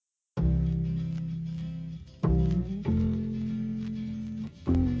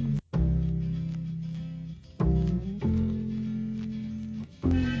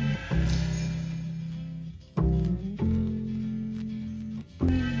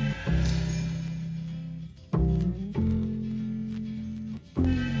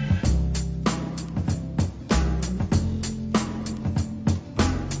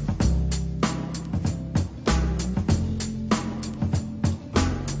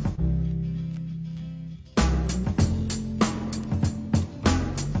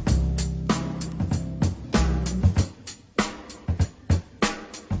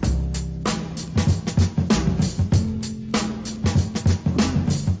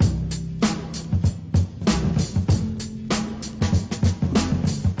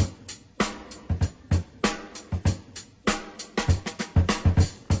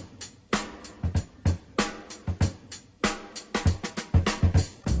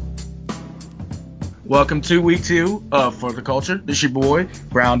Welcome to week 2 of For the Culture. This your boy,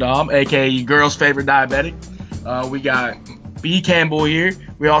 Brown Dom, aka your girl's favorite diabetic. We got B. Campbell here.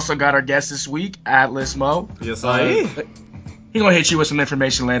 We also got our guest this week, Atlas Mo. Yes, I am. He's gonna hit you with some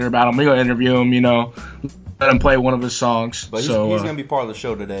information later about him. We're gonna interview him, let him play one of his songs. But he's gonna be part of the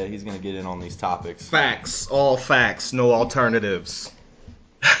show today. He's gonna get in on these topics. Facts, all facts, no alternatives.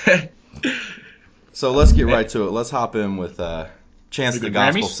 So let's get right to it. Let's hop in with Chance the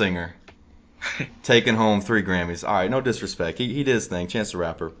Gospel Grammys? Singer taking home 3 Grammys. All right, no disrespect. He did his thing. Chance the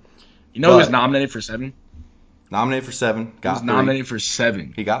Rapper. He was nominated for 7? Nominated for 7. Got 3. Nominated for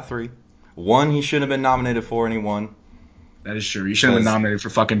 7. He got 3. 1 he shouldn't have been nominated for, and he won. That is true. He shouldn't have been nominated for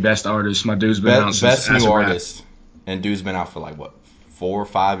fucking Best Artist. My dude's been out since Best New Acid Rap. Artist. And dude's been out for 4 or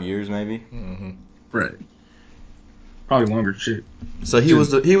 5 years maybe. Mm-hmm. Right. Probably longer. Shit. So he was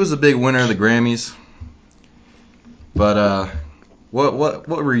the big winner of the Grammys. But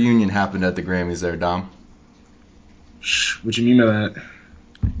what reunion happened at the Grammys there, Dom? What you mean by that?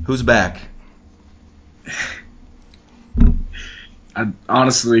 Who's back? I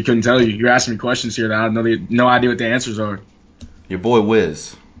honestly couldn't tell you. You're asking me questions here that I have no idea what the answers are. Your boy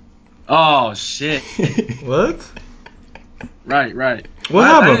Wiz. Oh, shit. What? Right. What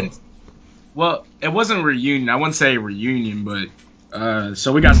happened? Well, it wasn't a reunion. I wouldn't say a reunion, but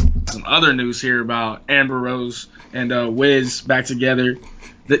so we got some other news here about Amber Rose and Wiz back together.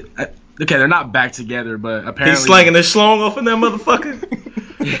 Okay, they're not back together, but apparently He's slanging his schlong off in that motherfucker.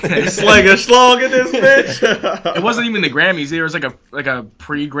 He's slanging schlong in this bitch. It wasn't even the Grammys. There was like a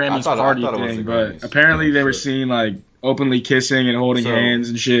pre-Grammys party thing, but apparently they were seen openly kissing and holding hands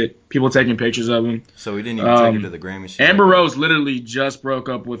and shit. People taking pictures of them. So he didn't even take her to the Grammys. Amber Rose literally just broke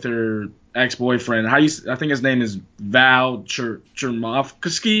up with her ex-boyfriend. I think his name is Val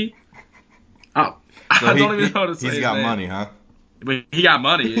Chermovsky. I don't even know how to say his name. He's got money, huh? But he got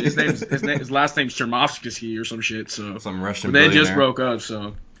money. His last name's Chermovsky or some shit. So some Russian. They just broke up.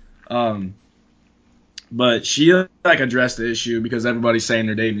 So, but she addressed the issue because everybody's saying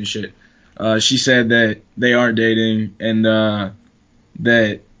they're dating and shit. She said that they aren't dating and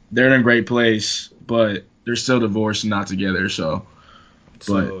that they're in a great place, but they're still divorced and not together. So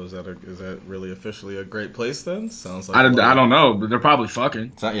is that really officially a great place then? Sounds like I don't know, but they're probably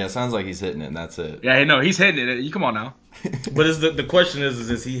fucking. It sounds like he's hitting it and that's it. Yeah, no, he's hitting it. You come on now. But the question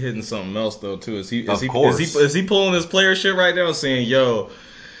is he hitting something else though too? Is he pulling his player shit right now, saying yo,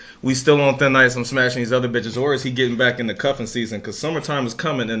 we still on thin ice, I'm smashing these other bitches, or is he getting back in the cuffing season? Because summertime is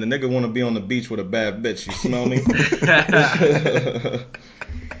coming and the nigga want to be on the beach with a bad bitch. You smell me?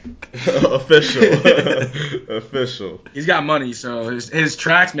 Official. He's got money, so his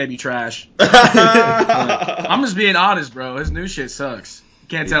tracks may be trash. I'm just being honest, bro. His new shit sucks. You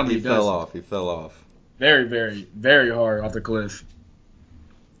can't tell me he does. He fell off. Very, very, very hard off the cliff.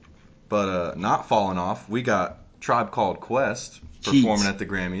 But not falling off, we got Tribe Called Quest performing at the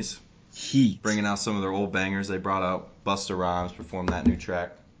Grammys. Bringing out some of their old bangers. They brought out Busta Rhymes, performed that new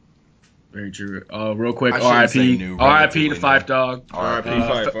track. Very true. Real quick, R.I.P. to Phife Dawg. R.I.P.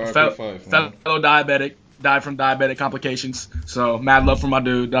 Phife. Fellow diabetic. Died from diabetic complications. So, mad love for my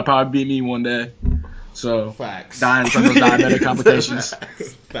dude. That'll probably beat me one day. So, Facts. Dying from those diabetic complications.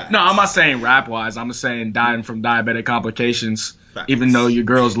 Facts. No, I'm not saying rap-wise. I'm just saying dying from diabetic complications. Facts. Even though your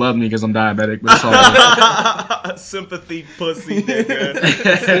girls love me because I'm diabetic. But it's all good. Sympathy pussy,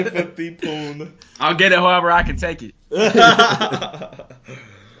 nigga. Sympathy poon. I'll get it however I can take it.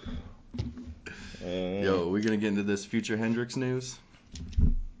 Yo, we gonna get into this Future Hendrix news?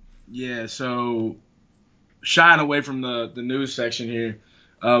 Yeah, so shying away from the news section here,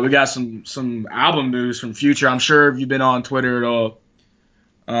 we got some album news from Future. I'm sure if you've been on Twitter at all,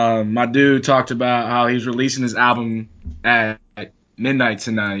 my dude talked about how he's releasing his album at midnight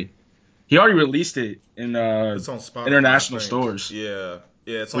tonight. He already released it in it's on Spotify, international stores. Yeah,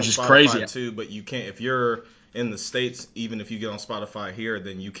 it's on which is Spotify crazy too. But you can't if you're in the States. Even if you get on Spotify here,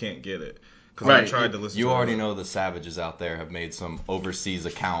 then you can't get it. Because I tried to listen. You to already know the savages out there have made some overseas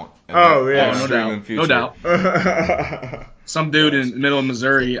account. And no doubt. Some dude in the middle of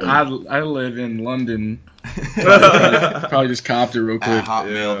Missouri. I live in London. Probably just copped it real quick. At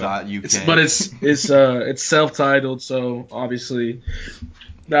hotmail.uk. But it's self-titled, so obviously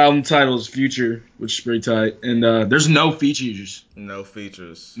the album title is Future, which is pretty tight. And there's no features. No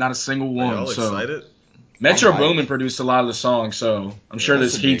features. Not a single one. Are y'all excited? Metro Boomin produced a lot of the songs, so I'm sure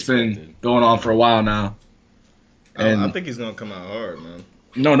this heat's been going on for a while now. And I think he's gonna come out hard, man.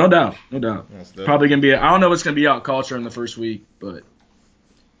 No doubt. Probably gonna be. I don't know what's gonna be out culture in the first week, but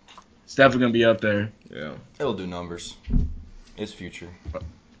it's definitely gonna be up there. Yeah, it'll do numbers. It's Future.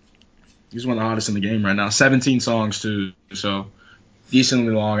 He's one of the hottest in the game right now. 17 songs too. So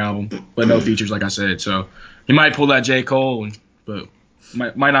decently long album, but no features, like I said. So he might pull that J. Cole, but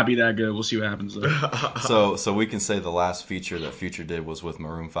might not be that good. We'll see what happens though. So we can say the last feature that Future did was with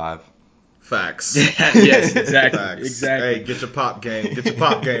Maroon 5. Facts. Yes, exactly. Facts. Exactly. Hey, get your pop game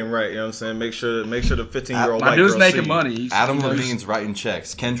right. You know what I'm saying? Make sure the 15-year-old white dude's girl making see money. Adam Levine's writing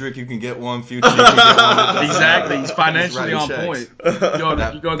checks. Kendrick, you can get one. Future, you can get one. Exactly. He's financially on point. You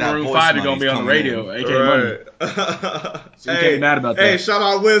go to Maroon 5, you're gonna be on the radio. AK Money. So you can't be mad about that. Hey, shout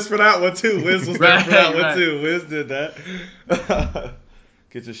out Wiz for that one too. Wiz was there for that one too. Wiz did that.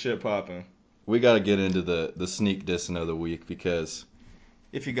 Get your shit popping. We got to get into the sneak dissing of the week because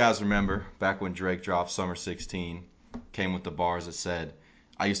if you guys remember, back when Drake dropped Summer 16, came with the bars that said,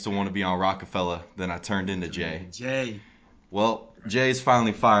 I used to want to be on Rockefeller, then I turned into Jay. Well, Jay's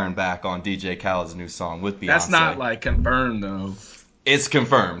finally firing back on DJ Khaled's new song with Beyonce. That's not like confirmed though. It's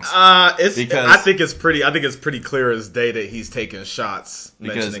confirmed. I think it's pretty clear as day that he's taking shots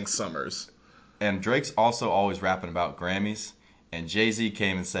mentioning Summers. And Drake's also always rapping about Grammys, and Jay-Z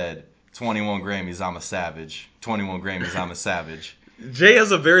came and said, 21 Grammys, I'm a savage. 21 Grammys, I'm a savage. Jay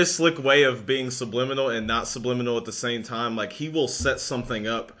has a very slick way of being subliminal and not subliminal at the same time. Like, he will set something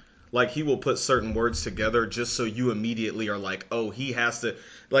up. Like, he will put certain words together just so you immediately are like, oh, he has to.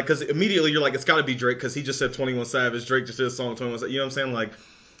 Like, because immediately you're like, it's got to be Drake because he just said 21 Savage. Drake just did a song 21 Savage. You know what I'm saying? Like,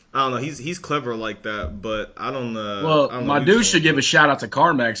 I don't know. He's clever like that, but I don't know. Well, my dude should give a shout out to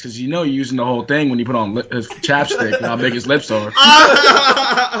Carmex because you know you're using the whole thing when you put on his chapstick and how big his lips are.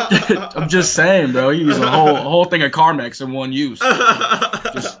 I'm just saying, bro. He used a whole thing of Carmex in one use.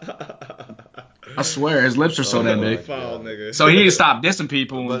 I swear, his lips are so damn big. So he need to stop dissing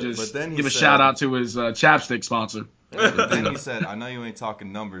people and just give a shout out to his chapstick sponsor. But then he said, I know you ain't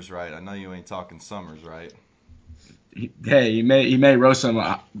talking numbers right. I know you ain't talking Summers right. He may roast him.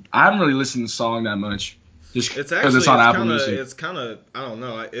 I haven't really listened to the song that much. Just because it's on Apple Music. It's kind of, I don't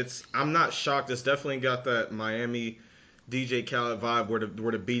know. I'm not shocked. It's definitely got that Miami DJ Khaled vibe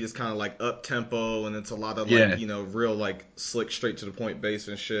where the beat is kind of like up tempo and it's a lot of like real like slick straight to the point bass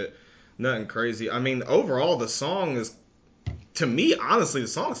and shit. Nothing crazy. I mean, overall the song is, to me, honestly, the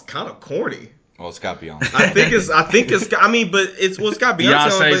song is kind of corny. Well, it's got Beyonce. I think it's got Beyonce.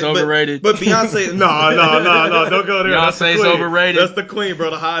 Beyonce's overrated. But Beyonce, no, don't go there. Beyonce's overrated. That's the queen, bro.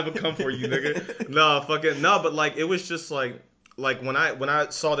 The hive will come for you, nigga. But like it was just like when I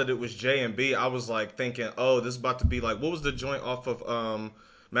saw that it was J and B, I was like thinking, oh, this is about to be like, what was the joint off of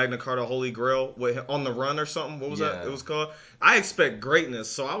Magna Carta Holy Grail On the Run or something? What was that? It was called. I expect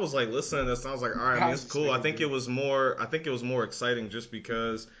greatness, so I was like listening to this, and I was like, all right, man, it's cool. I think it was more exciting just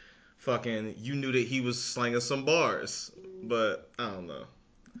because. Fucking, you knew that he was slanging some bars, but I don't know.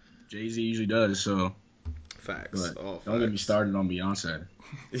 Jay-Z usually does, so. Facts. Don't get me started on Beyonce.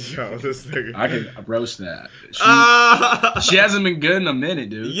 Yo, this nigga. I can roast that. She hasn't been good in a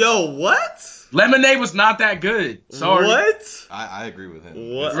minute, dude. Yo, what? Lemonade was not that good. Sorry. What? I agree with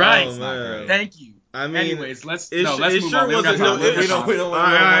him. What? Right. Oh, man. Thank you. I mean, anyways, let's move on. We don't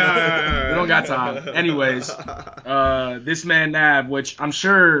got time. Anyways, this man Nav, which I'm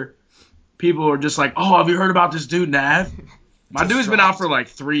sure people are just like, oh, have you heard about this dude Nav? My dude's been out for like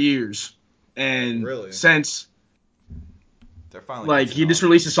 3 years, and since they're finally like he just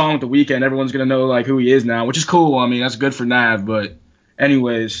released a song with The Weeknd, everyone's gonna know like who he is now, which is cool. I mean, that's good for Nav. But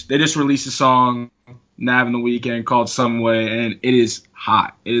anyways, they just released a song, Nav and The Weeknd, called Some Way, and it is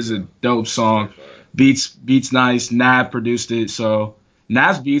hot. It is a dope song. Beats nice. Nav produced it, so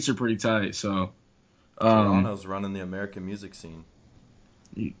Nav's beats are pretty tight. So Toronto's running the American music scene.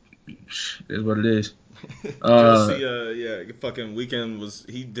 Is what it is. Fucking Weeknd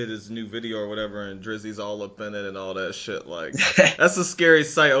he did his new video or whatever, and Drizzy's all up in it and all that shit. Like, that's a scary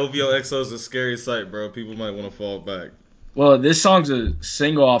sight. OVO XO is a scary sight, bro. People might want to fall back. Well, this song's a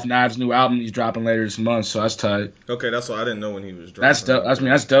single off Nav's new album he's dropping later this month, so that's tight. Okay, that's why I didn't know when he was dropping. That's dope.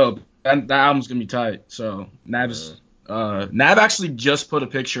 That's dope. That album's gonna be tight. So Nav actually just put a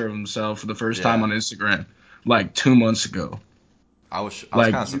picture of himself for the first time on Instagram like 2 months ago. I was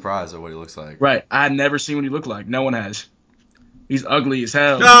kind of surprised at what he looks like. Right. I had never seen what he looked like. No one has. He's ugly as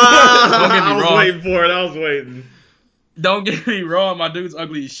hell. Don't get me wrong. I was waiting for it. I was waiting. Don't get me wrong. My dude's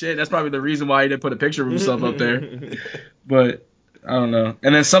ugly as shit. That's probably the reason why he didn't put a picture of himself up there. But I don't know.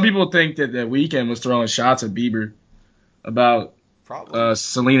 And then some people think that The Weeknd was throwing shots at Bieber about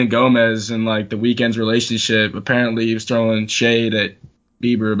Selena Gomez and like The Weeknd's relationship. Apparently he was throwing shade at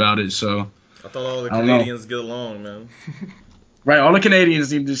Bieber about it. So I thought all the Canadians get along, man. Right, all the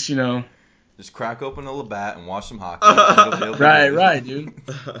Canadians need to just, just crack open a Labatt and watch some hockey. Right, dude.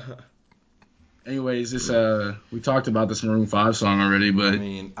 Anyways, we talked about this Maroon 5 song already, but I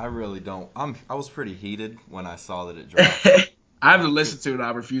mean, I really don't. I was pretty heated when I saw that it dropped. I haven't listened to it.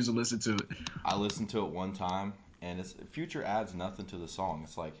 I refuse to listen to it. I listened to it one time, and Future adds nothing to the song.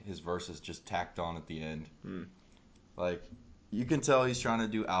 It's like his verse is just tacked on at the end. Like, you can tell he's trying to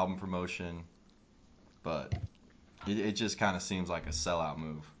do album promotion, but it just kind of seems like a sellout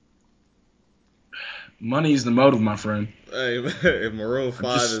move. Money is the motive, my friend. Hey, if Maroon 5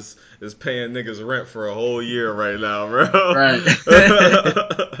 is paying niggas rent for a whole year right now, bro. Right.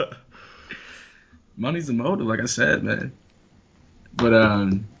 Money's the motive, like I said, man. But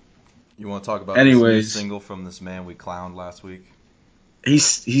you want to talk about this new single from this man we clowned last week?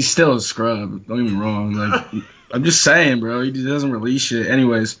 He's still a scrub. Don't get me wrong. Like I'm just saying, bro. He doesn't release shit.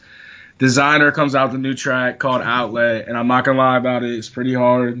 Anyways, Designer comes out with a new track called Outlet, and I'm not gonna lie about it. It's pretty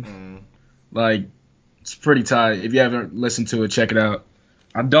hard. Like, it's pretty tight. If you haven't listened to it, check it out.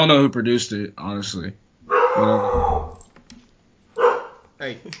 I don't know who produced it, honestly.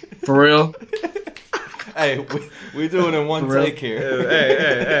 Hey, for real? Hey, we doing it in one take here.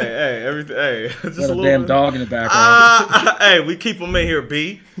 Hey, everything. Hey, just got a damn dog in the background. Hey, we keep them in here,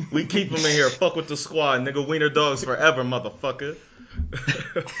 B. We keep them in here. Fuck with the squad, nigga. Wiener dogs forever, motherfucker.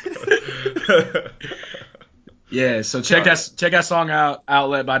 Yeah, so check that song out.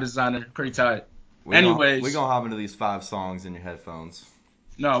 Outlet by Designer, pretty tight. Anyways, we're gonna hop into these 5 songs in your headphones.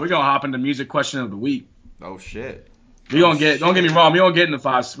 No, we're gonna hop into music question of the week. Oh shit. Don't get me wrong, we gonna get into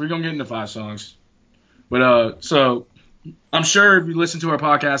 5. We're gonna get into 5 songs. But so I'm sure if you listened to our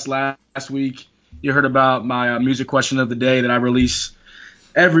podcast last week, you heard about my music question of the day that I release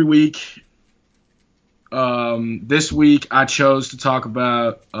every week. This week I chose to talk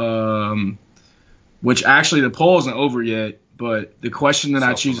about which actually the poll isn't over yet, but the question that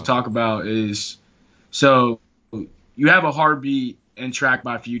I choose to talk about is, so you have a Heartbeat and track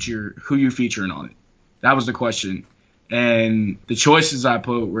by Future, who you featuring on it? That was the question. And the choices I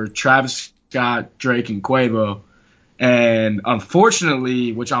put were Travis Scott, Drake, and Quavo. And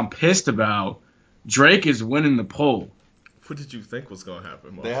unfortunately, which I'm pissed about, Drake is winning the poll. What did you think was going to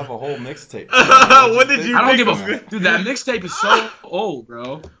happen, Mark? They have a whole mixtape. What did you think? I don't give a... Dude, that mixtape is so old,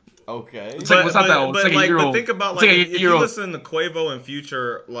 bro. Okay. It's not that old. It's like a year old. But think about, like, if you listen to Quavo and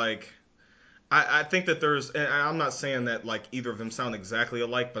Future, like... I think that there's, and I'm not saying that like either of them sound exactly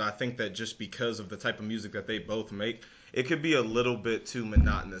alike, but I think that just because of the type of music that they both make, it could be a little bit too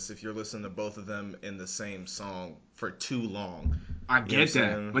monotonous if you're listening to both of them in the same song for too long. I get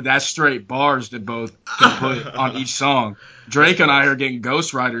that, but that's straight bars that both can put on each song. Drake and I are getting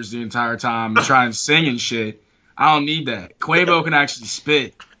ghostwriters the entire time and trying to sing and shit. I don't need that. Quavo can actually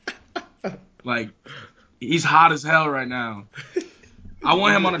spit. Like, he's hot as hell right now. I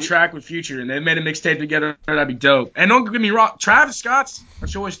want him on a track with Future, and they made a mixtape together. That'd be dope. And don't get me wrong, Travis Scott's a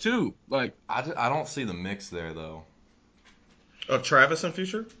choice too. Like, I don't see the mix there though. Of Travis and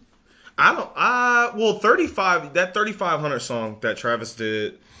Future? I don't. Well, 3,500 song that Travis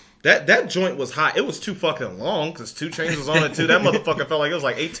did. That joint was hot. It was too fucking long because 2 Chainz was on it too. That motherfucker felt like it was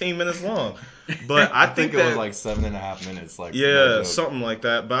like 18 minutes long. But I think it was like 7.5 minutes. Like, yeah, something like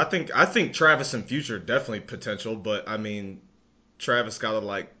that. But I think Travis and Future definitely potential. But I mean, Travis gotta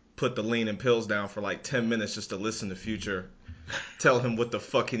like put the lean and pills down for like 10 minutes just to listen to Future. Tell him what the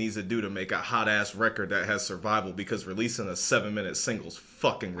fuck he needs to do to make a hot ass record that has survival, because releasing a 7-minute single's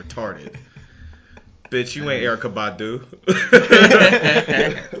fucking retarded. Bitch, you ain't Erykah Badu.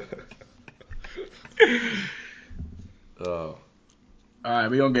 Oh.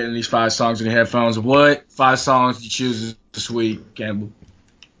 Alright, we gonna get in these 5 songs in your headphones. What 5 songs did you choose this week, Campbell?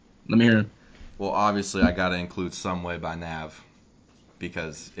 Let me hear them. Well, obviously, I gotta include Some Way by Nav.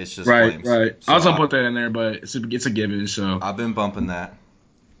 Because it's just right, flames. Right. So I was gonna put that in there, but it's a given. So I've been bumping that.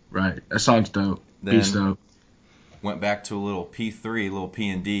 Right, that song's dope. Beat's dope. Went back to a little P3, a little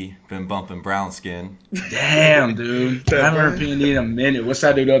P&D. Been bumping Brown Skin. Damn, dude. I haven't heard P&D in a minute. What's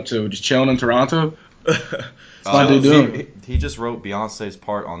that dude up to? Just chilling in Toronto? What's that dude doing? He just wrote Beyonce's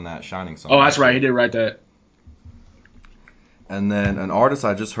part on that Shining song. Oh, that's right. He did write that. And then an artist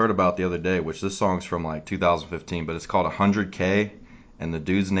I just heard about the other day, which this song's from like 2015, but it's called 100K. And the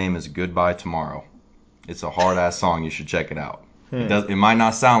dude's name is Goodbye Tomorrow. It's a hard-ass song. You should check it out. It might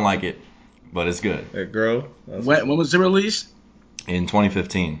not sound like it, but it's good. Hey, girl. When was it released? In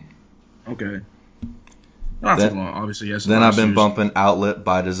 2015. Okay. Not too long, obviously. Yes. Then I've been bumping Outlet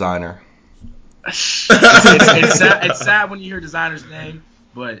by Designer. It's sad when you hear Designer's name,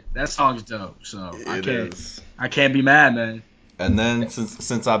 but that song's dope. So I can't be mad, man. And then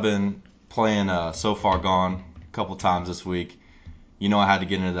since I've been playing So Far Gone a couple times this week, you know I had to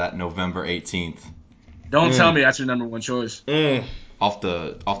get into that November 18th. Don't tell me that's your number one choice. Off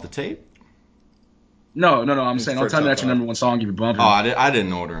the tape? No. I'm saying don't tell me that's your number one song you've been bumping. Oh, I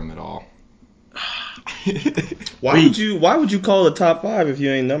didn't order them at all. Why would you call it top 5 if you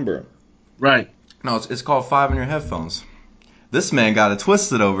ain't number 'em? Right. No, it's called 5 in your headphones. This man got it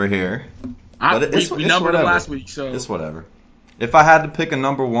twisted over here. We numbered it last week, so it's whatever. If I had to pick a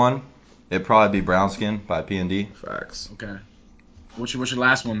number 1, it'd probably be Brown Skin by P&D. Facts. Okay. What's your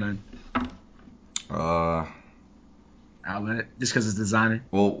last one then? Outlet, just because it's designer.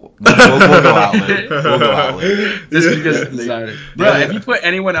 We'll go Outlet. We'll go Outlet. Just because it's designer. Bro, if you put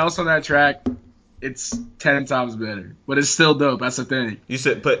anyone else on that track, it's 10 times better. But it's still dope. That's the thing. You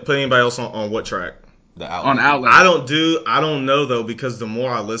said put anybody else on what track? The Outlet. On Outlet. I don't know though, because the more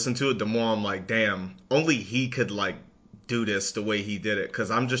I listen to it, the more I'm like, damn, only he could like do this the way he did it.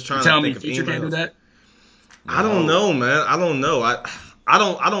 Because I'm just trying to think of Future can't do that. I don't know, man. I don't know. I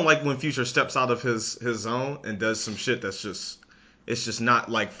don't like when Future steps out of his zone and does some shit that's just, it's just not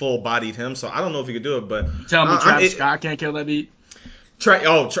like full bodied him. So I don't know if he could do it, but tell me Travis Scott can't kill that beat.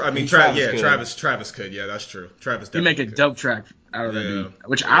 Travis could. Yeah, that's true. Travis definitely. He make a dope track out of that beat,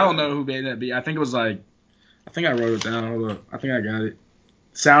 which I don't know who made that beat. I think it was I wrote it down. Hold up, I think I got it.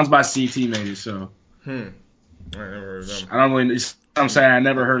 Sounds by CT made it. So. I never heard of them. I don't really. I'm saying I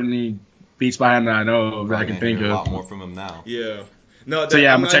never heard any beats by him that I know of that I can think of. A lot more from him now. Yeah. No. So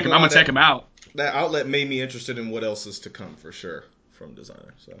yeah, I'm gonna check him out. That Outlet made me interested in what else is to come for sure from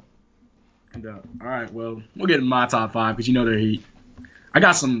designer. So. All right, well, we'll get in my top 5 because you know they're heat. I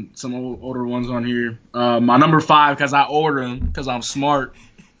got some older ones on here. My number 5, because I order them because I'm smart.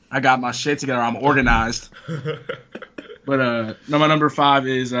 I got my shit together. I'm organized. But my number 5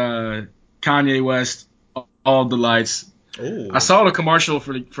 is Kanye West, All the Lights. Ooh. I saw the commercial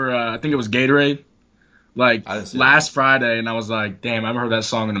for I think it was Gatorade, last Friday, and I was like, damn, I haven't heard that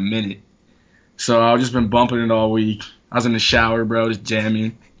song in a minute. So I've just been bumping it all week. I was in the shower, bro, just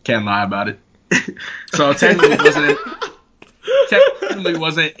jamming. Can't lie about it. So technically it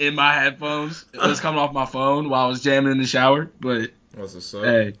wasn't in my headphones. It was coming off my phone while I was jamming in the shower. But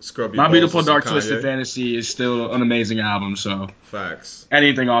hey, My Beautiful Dark Twisted Fantasy is still an amazing album. So facts.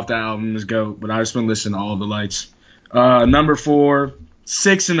 Anything off that album is GOAT. But I just been listening to All the Lights. Number 4,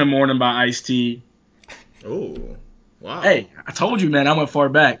 6 in the Morning by Ice-T. Oh, wow. Hey, I told you, man, I went far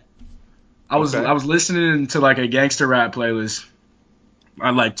back. I was listening to like a gangster rap playlist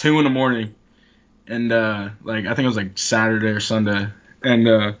at like 2 in the morning, and I think it was like Saturday or Sunday,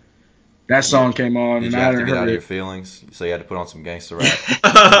 and that song came on. Did and you I have to hadn't get heard out of it. your feelings? So you had to put on some gangster rap.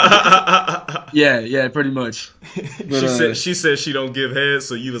 Yeah, pretty much. But, she said she don't give head,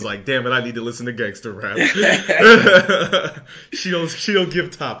 so you was like, damn it, I need to listen to gangster rap. she don't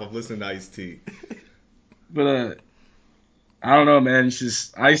give top. I'm listening to Ice-T. But I don't know, man. It's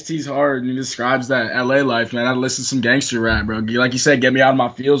just Ice-T's hard, and he describes that LA life, man. I listen to some gangster rap, bro. Like you said, get me out of my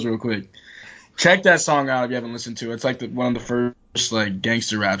feels real quick. Check that song out if you haven't listened to it. It's like one of the first like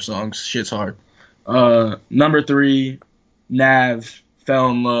gangster rap songs. Shit's hard. Number 3, Nav, Fell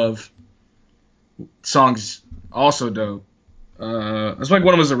in Love. Song's also dope. It's like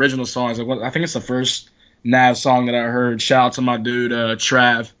one of his original songs. I think it's the first Nav song that I heard. Shout out to my dude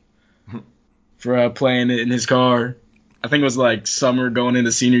Trav for playing it in his car. I think it was like summer going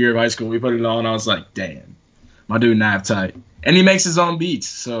into senior year of high school. We put it on. I was like, damn, my dude Nav tight. And he makes his own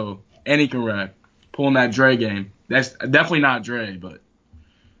beats, and he can rap. Pulling that Dre game. That's definitely not Dre, but.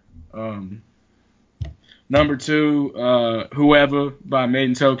 Number 2, Whoever by Made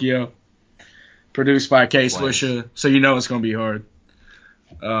in Tokyo. Produced by K Swisha. So you know it's going to be hard.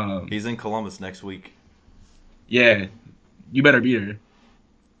 He's in Columbus next week. Yeah. You better be there.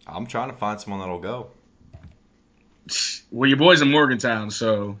 I'm trying to find someone that'll go. Well, your boy's in Morgantown,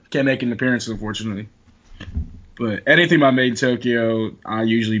 so can't make an appearance, unfortunately. But anything by Made in Tokyo, I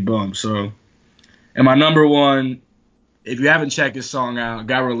usually bump. So, and my number 1, if you haven't checked this song out,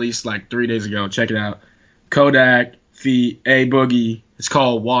 got released like 3 days ago. Check it out. Kodak feat. A Boogie. It's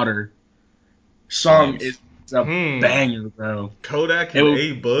called Water. Song is a banger, bro. Kodak and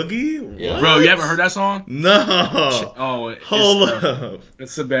A Boogie? Yeah. Bro, you haven't heard that song? No. Oh, Hold up.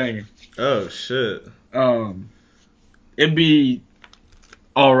 It's a banger. Oh shit. It'd be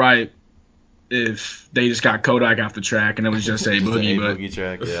all right if they just got Kodak off the track and it was just A Boogie. But Boogie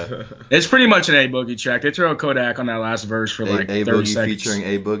track, yeah. It's pretty much an A Boogie track. They throw Kodak on that last verse for like 30 Boogie seconds. Featuring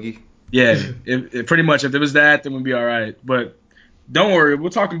A Boogie. Yeah, it pretty much. If it was that, then we'd be all right. But don't worry, we're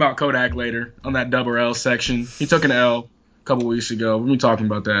talking about Kodak later on that double L section. He took an L a couple weeks ago. We'll be talking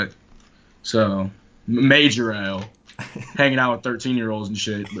about that. So major L, hanging out with 13-year-olds and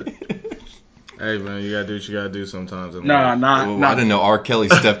shit. But hey man, you gotta do what you gotta do sometimes. I didn't know R. Kelly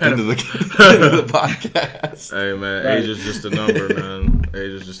stepped into the podcast. Hey man, age is just a number, man.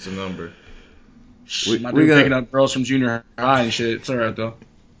 Age is just a number. My dude picking up girls from junior high and shit. It's alright though.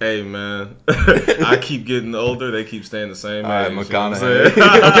 Hey, man. I keep getting older. They keep staying the same age. All right, McConaughey.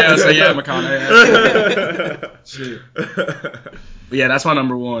 Okay, so yeah, McConaughey. Shit. But yeah, that's my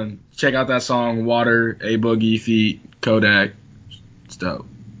number one. Check out that song, Water, A Boogie, Feet, Kodak. It's dope.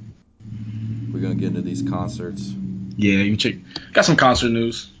 We're going to get into these concerts. Yeah, you can check. Got some concert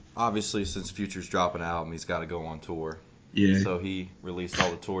news. Obviously, since Future's dropping an album, he's got to go on tour. Yeah. So he released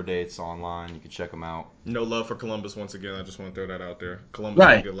all the tour dates online. You can check them out. No love for Columbus once again. I just want to throw that out there. Columbus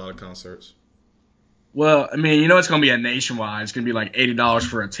going to get a lot of concerts. Well, I mean, it's going to be a nationwide. It's going to be like $80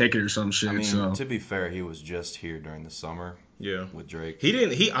 for a ticket or some shit. I mean, so. To be fair, he was just here during the summer. Yeah. With Drake.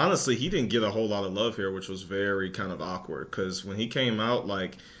 He honestly didn't get a whole lot of love here, which was very kind of awkward. Because when he came out,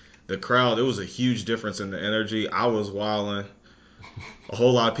 like, the crowd, it was a huge difference in the energy. I was wilding. A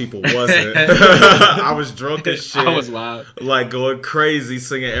whole lot of people wasn't. I was drunk as shit. I was wild. Like, going crazy,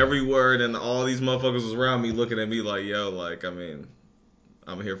 singing every word, and all these motherfuckers was around me looking at me like, yo, like, I mean,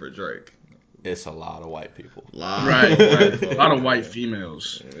 I'm here for Drake. It's a lot of white people. Right. A lot of white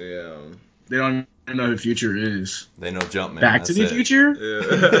females. Yeah. They don't even know who Future is. They know Jumpman. Back to the Future?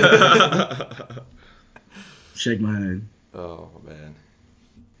 Yeah. Shake my head. Oh, man.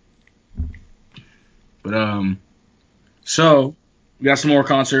 But, so, we got some more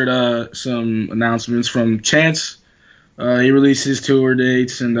concert, some announcements from Chance. He released his tour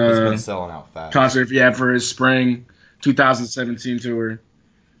dates and he's been selling out fast. Concert, for his spring 2017 tour.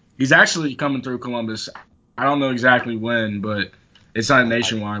 He's actually coming through Columbus. I don't know exactly when, but it's not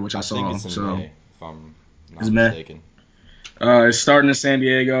nationwide, which I saw. Think it's in May, if I'm not mistaken. It's starting in San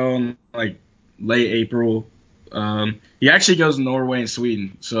Diego in like late April. He actually goes to Norway and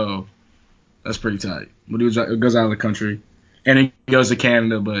Sweden, so that's pretty tight. But he goes out of the country. And he goes to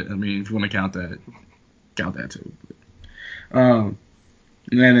Canada, but I mean, if you want to count that too. And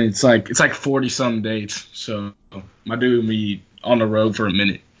then it's like 40-some dates. So my dude will be on the road for a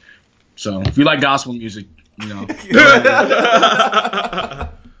minute. So if you like gospel music, he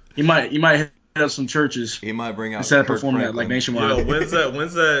might hit up some churches. He might bring out instead of performing that like nationwide. Yo, when's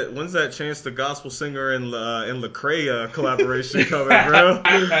that Chance the Gospel Singer and Lecrae collaboration coming, bro?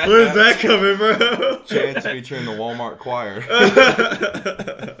 When's that coming, bro? Chance featuring the Walmart choir.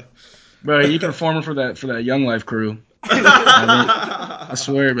 Bro, he performing for that Young Life crew. I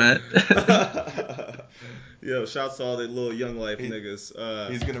swear, man. Yo, shouts to all the little Young Life niggas.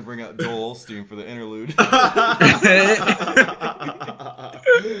 He's gonna bring out Joel Osteen for the interlude.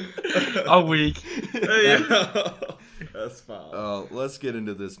 A week. That's fine. Let's get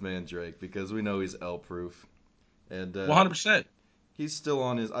into this man Drake because we know he's L-proof, and 100%. He's still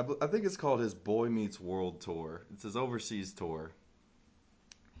on his. I think it's called his Boy Meets World tour. It's his overseas tour.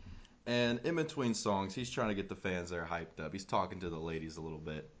 And in between songs, he's trying to get the fans there hyped up. He's talking to the ladies a little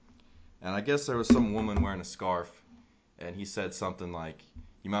bit. And I guess there was some woman wearing a scarf, and he said something like,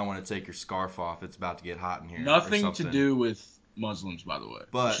 you might want to take your scarf off. It's about to get hot in here. Nothing to do with Muslims, by the way.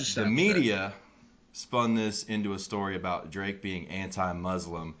 But the media spun this into a story about Drake being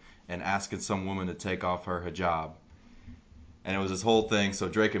anti-Muslim and asking some woman to take off her hijab. And it was this whole thing, so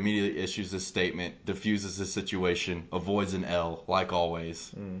Drake immediately issues this statement, diffuses the situation, avoids an L, like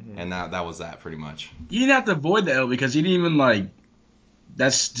always. Mm-hmm. And that was that, pretty much. You didn't have to avoid the L because he didn't even,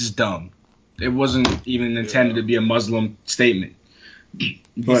 that's just dumb. It wasn't even intended to be a Muslim statement.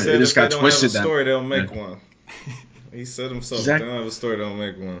 But it just got twisted. If they don't have a story, they'll make one. He said himself, if they don't have a story, they'll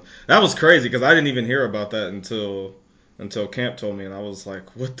make one. That was crazy because I didn't even hear about that until Camp told me, and I was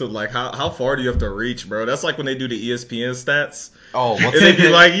like, what the, how far do you have to reach, bro? That's like when they do the ESPN stats. Oh, and they'd be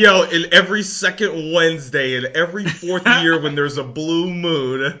like, yo, in every second Wednesday and every fourth year when there's a blue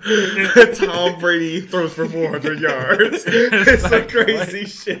moon, Tom Brady throws for 400 yards. It's some crazy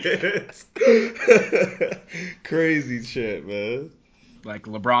shit. Crazy shit, man. Like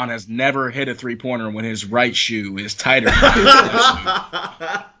LeBron has never hit a 3-pointer when his right shoe is tighter than his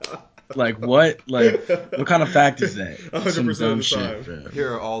left shoe. Like, what? Like, what kind of fact is that? 100% of the time. Shit,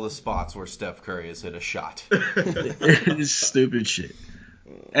 here are all the spots where Steph Curry has hit a shot. It's stupid shit.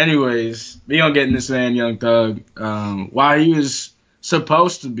 Anyways, we gonna get in this man, Young Thug. While he was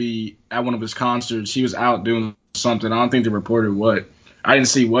supposed to be at one of his concerts, he was out doing something. I don't think they reported what. I didn't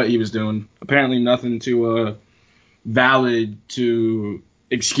see what he was doing. Apparently nothing too valid to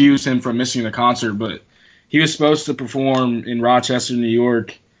excuse him from missing the concert, but he was supposed to perform in Rochester, New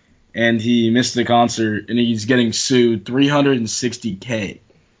York, and he missed the concert, and he's getting sued $360K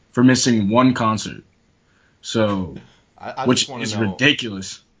for missing one concert. So, which is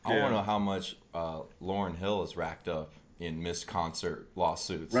ridiculous. I want to know how much Lauryn Hill has racked up in missed concert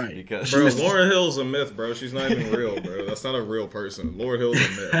lawsuits. Right. Because bro, Lauryn Hill's a myth, bro. She's not even real, bro. That's not a real person. Lauryn Hill's a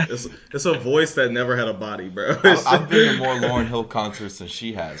myth. It's a voice that never had a body, bro. I've been to more Lauryn Hill concerts than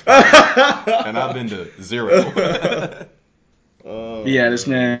she has, and I've been to 0. This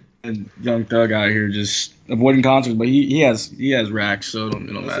man, Young Thug out here just avoiding concerts, but he has racks, so it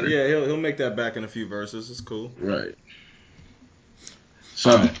don't matter. Yeah, he'll make that back in a few verses. It's cool. Right.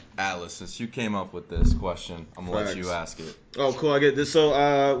 So, Atlas, since you came up with this question, I'm gonna let you ask it. Oh, cool. I get this. So,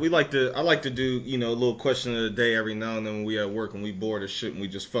 I like to do, a little question of the day every now and then when we at work and we bored as shit and we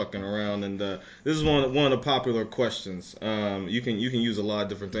just fucking around. And this is one of the popular questions. You can use a lot of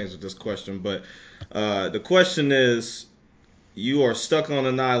different things with this question, but the question is, you are stuck on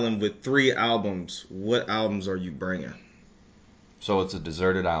an island with 3 albums. What albums are you bringing? So it's a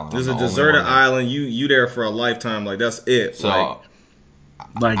deserted island. There's a deserted island. You there for a lifetime. Like, that's it. So.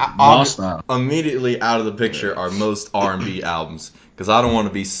 Lost style. Immediately out of the picture are most R&B albums because I don't want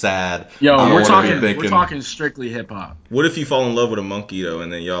to be sad. Yo, we're talking strictly hip hop. What if you fall in love with a monkey though,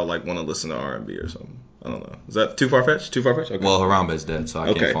 and then y'all like want to listen to R&B or something? I don't know. Is that too far fetched? Okay. Well, Harambe's dead, so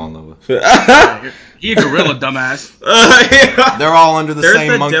I can't fall in love with. He a gorilla, dumbass. They're all under the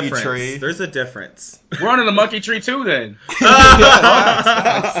same monkey tree. There's a difference. We're under the monkey tree too, then.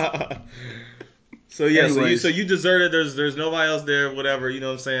 So yeah, so you deserted. There's nobody else there. Whatever, you know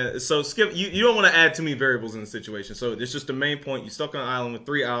what I'm saying. So skip. You don't want to add too many variables in the situation. So it's just the main point. You stuck on an island with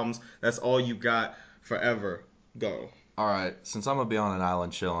 3 albums. That's all you got forever. Go. All right. Since I'm gonna be on an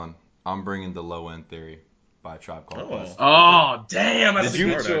island chilling, I'm bringing the Low End Theory by Tribe Called Quest. Oh damn, that's a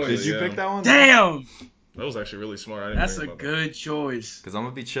good choice. Did you pick that one? Damn. That was actually really smart. That's a good choice. Because I'm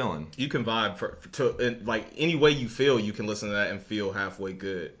gonna be chilling. You can vibe to like any way you feel. You can listen to that and feel halfway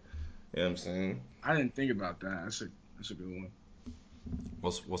good. You know what I'm saying? I didn't think about that. That's a good one.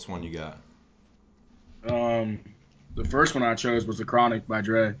 What's one you got? The first one I chose was The Chronic by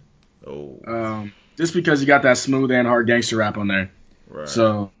Dre. Oh. Just because you got that smooth and hard gangster rap on there. Right.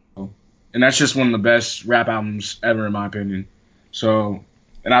 So, and that's just one of the best rap albums ever in my opinion. So,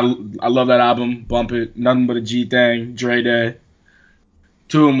 and I love that album. Bump It, Nothing But a G Thing, Dre Day.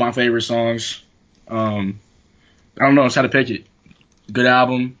 2 of my favorite songs. I don't know, just had to pick it. Good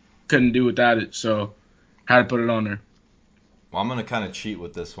album. Couldn't do without it, so had to put it on there. Well, I'm gonna kind of cheat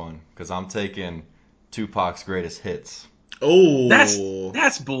with this one because I'm taking Tupac's greatest hits. Oh,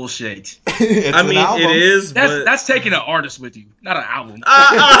 that's bullshit. I mean, it is. That's taking an artist with you, not an album.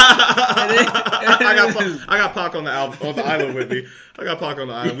 I got Pac on the island with me. I got Pac on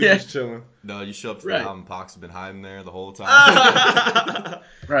the island. We just chilling. No, you show up to the album. Pac's been hiding there the whole time.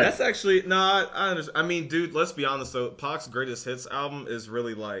 Right. That's actually I understand. I mean, dude, let's be honest though. Pac's greatest hits album is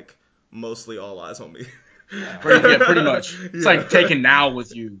really like mostly All Eyes on Me. Yeah, pretty much. It's like taking Now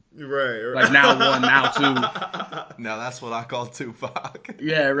with you. Right. Like Now 1, Now 2. Now that's what I call Tupac.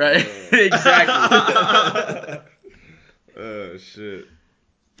 Yeah, right. Exactly. Oh, shit.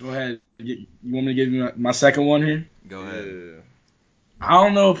 Go ahead. You want me to give you my second one here? Go ahead. Yeah. I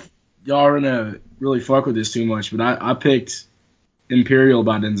don't know if y'all are going to really fuck with this too much, but I picked Imperial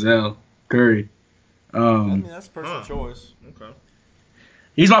by Denzel Curry. I mean, that's a personal choice. Okay.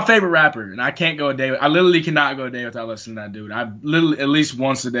 He's my favorite rapper, and I can't go a day. I literally cannot go a day without listening to that dude. I literally at least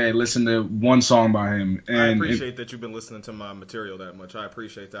once a day listen to one song by him. And I appreciate that you've been listening to my material that much. I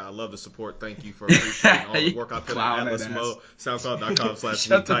appreciate that. I love the support. Thank you for appreciating all the work I put in Atlas Mo.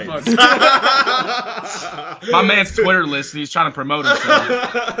 SoundCloud.com/MeTights. My man's Twitter list, and he's trying to promote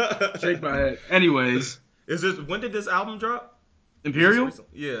himself. Shake my head. Anyways, when did this album drop? Imperial?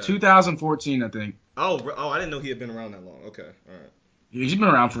 Yeah. 2014, I think. Oh, I didn't know he had been around that long. Okay, all right. He's been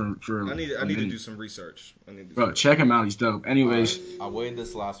around for. I need to do some research. Bro, check him out. He's dope. Anyways, I weighed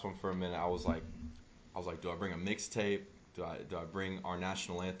this last one for a minute. I was like, do I bring a mixtape? Do I bring our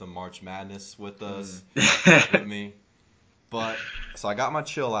national anthem, March Madness, with us, with me? But so I got my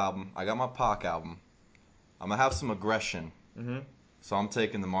Chill album. I got my Pac album. I'm gonna have some aggression. Mm-hmm. So I'm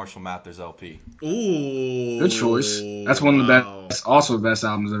taking the Marshall Mathers LP. Ooh, good choice. That's one of the best, also the best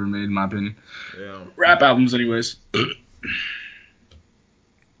albums ever made in my opinion. Yeah, rap albums, anyways.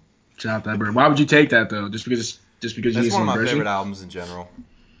 Shout out that bird. Why would you take that though? Just because you need some aggression? It's one of my favorite albums in general.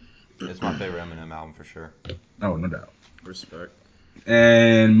 It's my favorite Eminem album for sure. Oh, no doubt. Respect.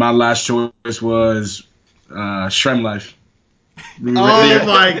 And my last choice was Shrem Life. Oh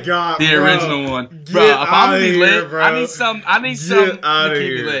my god, the original one, bro. If I'm gonna be lit, bro. I need some to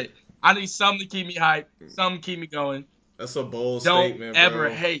keep me lit. I need something to keep me hyped, something to keep me going. That's a bold Don't statement, ever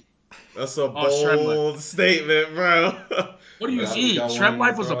bro. hate. That's a bold statement, bro. What do you eat? Shrimp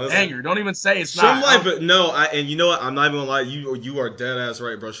Life was a banger. Don't even say it's Shrimp not. Life, no. And you know what? I'm not even gonna lie. You are dead ass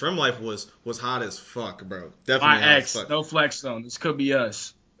right, bro. Shrimp Life was hot as fuck, bro. Definitely my hot ex, as fuck. no flex zone. This could be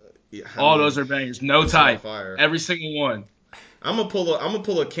us. Yeah, all those are bangers. No type. Every single one. I'm gonna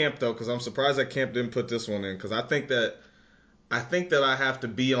pull a Camp though, because I'm surprised that Camp didn't put this one in, because I think that I have to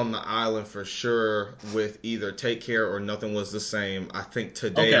be on the island for sure with either Take Care or Nothing Was the Same. I think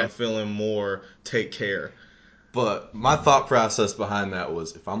today I'm feeling more Take Care. But my thought process behind that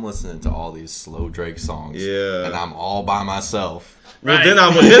was, if I'm listening to all these slow Drake songs and I'm all by myself, well, then I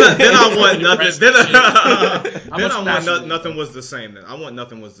want nothing. Then I want Nothing Was the Same. Then I want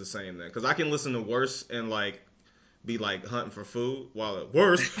Nothing Was the Same. Then, because I can listen to Worse and like be like hunting for food while at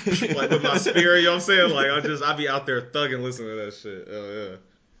Worse, like with my spirit. You know what I'm saying? Like I be out there thugging listening to that shit. Oh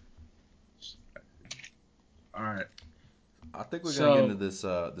yeah. All right. I think we're gonna get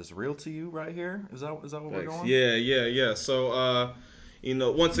into this Real to You right here. Is that what we're going? Yeah. So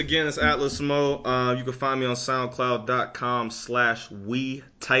once again, it's Atlas Mo. You can find me on SoundCloud.com/We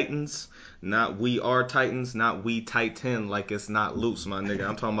Titans. Not We Are Titans, not We Titan, like it's not loose, my nigga.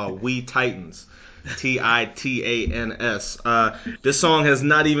 I'm talking about We Titans. Titans. This song has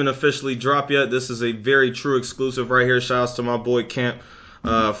not even officially dropped yet. This is a very true exclusive right here. Shouts to my boy Camp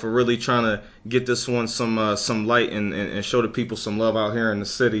for really trying to get this one some light and show the people some love out here in the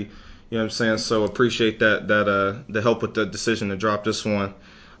city. You know what I'm saying? So appreciate that the help with the decision to drop this one.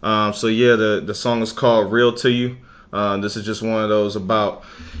 The song is called Real to You. This is just one of those about, you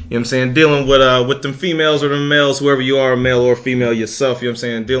know what I'm saying, dealing with them females or them males, whoever you are, male or female yourself, you know what I'm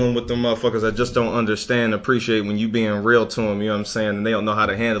saying, dealing with them motherfuckers that just don't understand, appreciate when you being real to them, you know what I'm saying, and they don't know how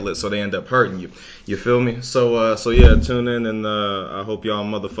to handle it, so they end up hurting you. You feel me? So tune in, and I hope y'all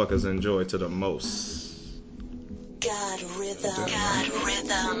motherfuckers enjoy to the most. God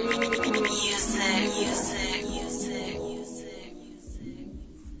rhythm, music.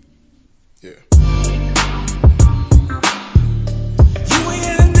 Yeah.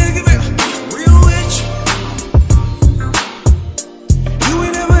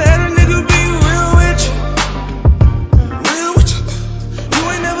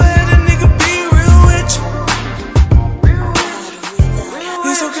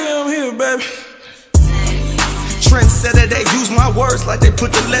 They use my words like they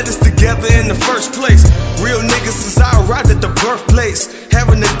put the letters together in the first place. Real niggas since I arrived at the birthplace.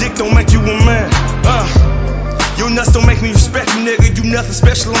 Having a dick don't make you a man. Your nuts don't make me respect you, nigga. You nothing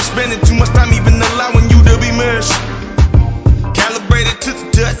special. I'm spending too much time even allowing you to be measured. Calibrated to the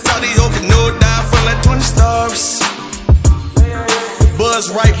dust. All these hoes can know it down from like 20 stars.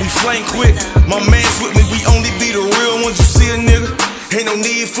 Buzz right, we flame quick. My man's with me, we only be the real ones. You see a nigga? Ain't no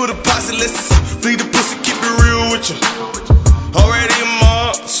need for the posse. Let's feed the pussy, keep it real with you. Already a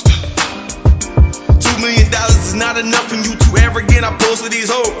monster. $2 million is not enough, and you too arrogant. I pose for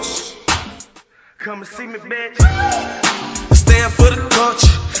these hoes. Come and see me, bitch. Stand for the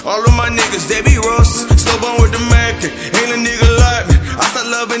culture. All of my niggas, they be roasted. Slow bone with the American. Ain't a nigga like me. I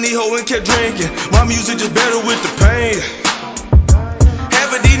started loving these hoes and kept drinking. My music just better with the pain.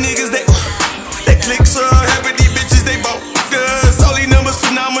 Half of these niggas, they click so. Half of these bitches, they both us. All these numbers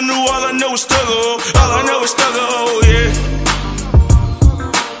phenomenal. All I know is struggle. All I know is struggle, yeah.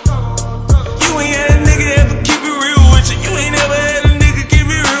 You ain't had a nigga ever keep it real with you. You ain't never had a nigga keep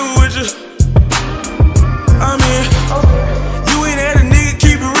it real with you. I mean, you ain't had a nigga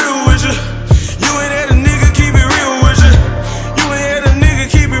keep it real with you. You ain't had a nigga keep it real with you. You ain't had a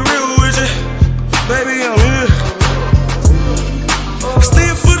nigga keep it real with you. Baby, I'm here.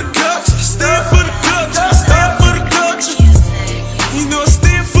 Stand for the culture. Stand for the culture. Stand for the culture. You know I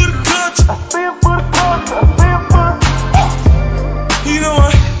stand for the culture. I stand for the culture. I stand for the. You know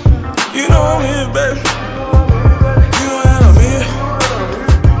what? You know I'm here, baby. You know that I'm here.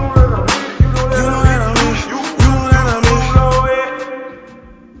 You know that I'm here. You know that I'm here.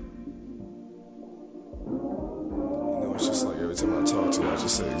 You know, it's just like every time I talk to you, I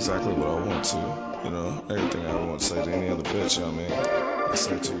just say exactly what I want to. You know, everything I want to say to any other bitch, you know what I mean? I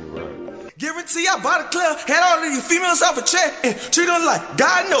say to you, right? Guarantee I bought a club, had all of you females off a check, and treat them like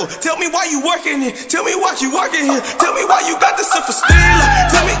God know. Tell me why you working here. Tell me why you working here. Tell me why you got this stuff for steal.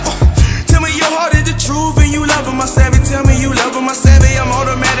 Tell me your heart is the truth and you loving my savvy. Tell me you loving my savvy. I'm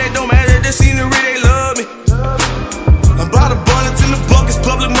automatic, don't matter the scenery, they love me. I'm about abundance in the buckets,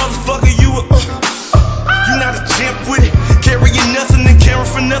 public motherfucker. You not a champ with it. Carrying nothing and caring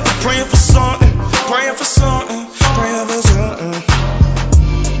for nothing. Praying for something. Praying for something. Praying for something.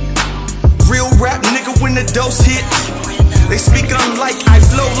 Real rap nigga when the dose hit. They speak unlike, I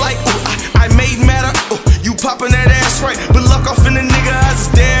flow like, I made matter. You popping that ass right, but luck off in the nigga eyes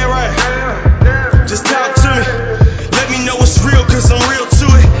is dead right.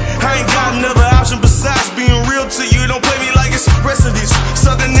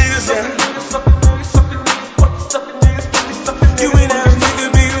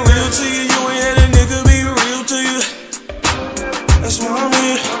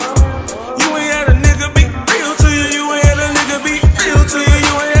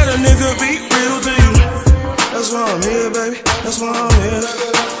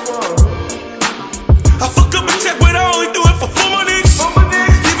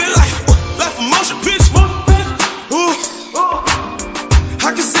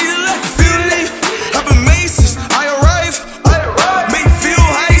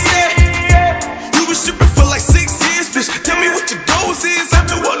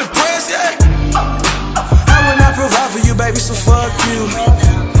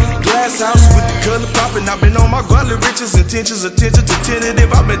 you. Glass house with the color poppin'. I've been on my godly riches, intentions, attention to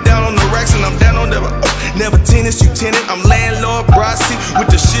tentative. I've been down on the racks and I'm down on never tennis, you tenant. I'm landlord, Brossie with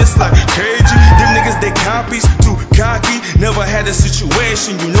the shits like KG. Them niggas, they copies, too cocky. Never had a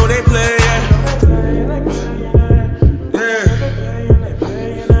situation, you know they play.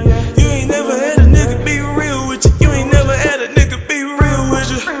 You ain't never had a nigga be real with you. You ain't never had a nigga be real with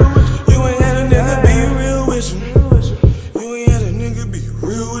you. You ain't had a nigga be real with you. You ain't had a nigga be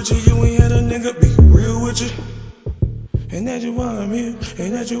real with you. You ain't had a nigga be real with you. And that you want me.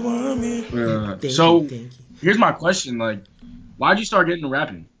 And that you want me. So here's my question: like, why'd you start getting into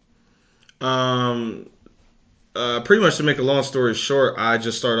rapping? Pretty much to make a long story short, I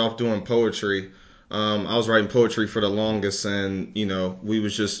just started off doing poetry. I was writing poetry for the longest, and we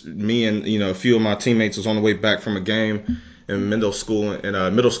was just me and a few of my teammates was on the way back from a game in middle school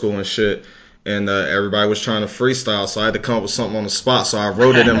and shit, and everybody was trying to freestyle, so I had to come up with something on the spot. So I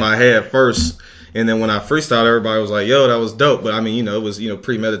wrote it in my head first, and then when I freestyled, everybody was like, "Yo, that was dope." But I mean, it was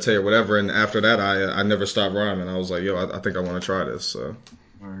premeditated or whatever. And after that, I never stopped rhyming. I was like, "Yo, I think I want to try this." So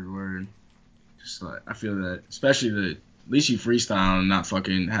Word. Just like I feel that, especially at least you freestyle and not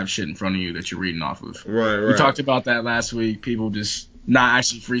fucking have shit in front of you that you're reading off of. Right. We talked about that last week. People just not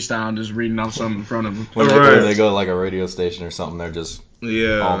actually freestyling, just reading off something in front of them. When they go to like a radio station or something, they're just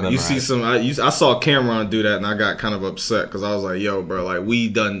all you see some. I saw Cameron do that, and I got kind of upset because I was like, "Yo, bro, like we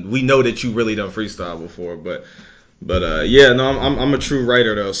know that you really done freestyle before, but I'm a true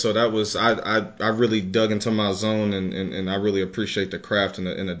writer though, so that was I really dug into my zone, and I really appreciate the craft in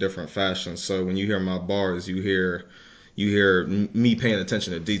a different fashion. So when you hear my bars, you hear me paying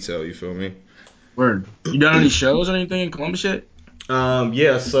attention to detail. You feel me? Word. You done any shows or anything in Columbus yet?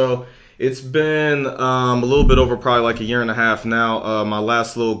 So it's been a little bit over probably like a year and a half now. My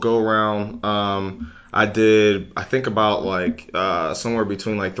last little go round, I did I think about like somewhere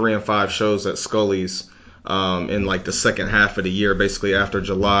between like 3 and 5 shows at Scully's. In like the second half of the year, basically after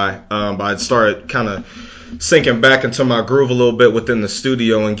July. But I'd started kind of sinking back into my groove a little bit within the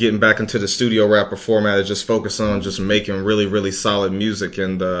studio and getting back into the studio rapper format and just focus on just making really, really solid music.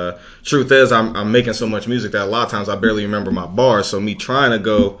 And truth is, I'm making so much music that a lot of times I barely remember my bars. So me trying to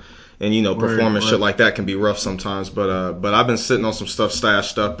go and perform and shit like that can be rough sometimes. But I've been sitting on some stuff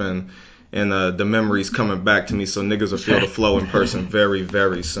stashed up and the memories coming back to me, so niggas will feel the flow in person very,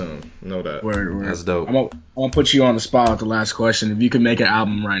 very soon. Know that. Word. That's dope. I'm gonna put you on the spot with the last question. If you could make an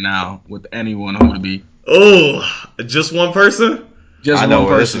album right now with anyone, who would it be? Oh, just one person? Just I know one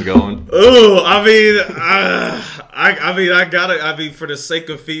where person. this is going. Oh, I mean, for the sake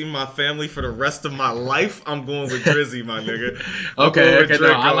of feeding my family for the rest of my life, I'm going with Drizzy, my nigga. Okay,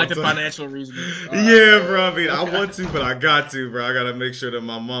 no, I like the financial reasons. Yeah, bro. I mean, I want to, but I got to, bro. I gotta make sure that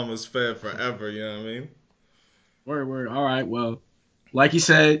my mama's fed forever. You know what I mean? Word. All right, well, like you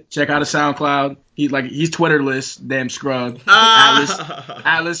said, check out his SoundCloud. He's Twitterless, damn scrub.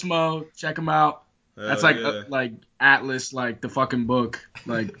 Atlas Mo, check him out. That's like Atlas, like the fucking book,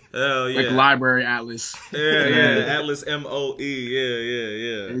 like like library Atlas. Yeah, Atlas MOE.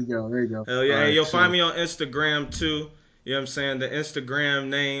 Yeah. There you go. Hell yeah. All Hey, right, you'll find me on Instagram too. You know what I'm saying? The Instagram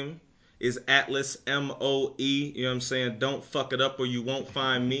name is Atlas MOE. You know what I'm saying? Don't fuck it up or you won't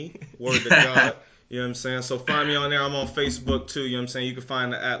find me. Word to God. You know what I'm saying? So find me on there. I'm on Facebook too. You know what I'm saying? You can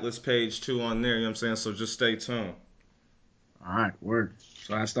find the Atlas page too on there. You know what I'm saying? So just stay tuned. All right, word.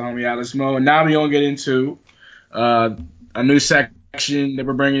 So that's the homie Atlas Mo. And now we're going to get into a new section that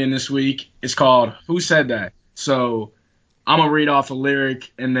we're bringing in this week. It's called Who Said That? So I'm going to read off a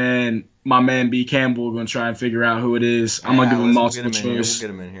lyric, and then my man B. Campbell going to try and figure out who it is. I'm going to give him multiple choice. We'll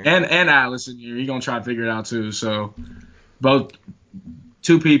get him in here. And Atlas in here. He's going to try and figure it out too. So both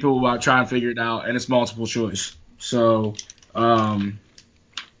two people will try and figure it out, and it's multiple choice. So, I'll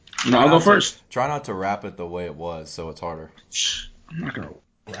go first. Try not to rap it the way it was, so it's harder. I'm not gonna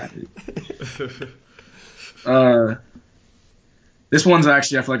rap it. This one's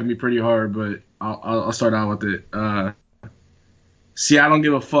actually I feel like gonna be pretty hard, but I'll start out with it. See, I don't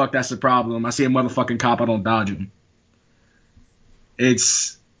give a fuck. That's the problem. I see a motherfucking cop, I don't dodge him.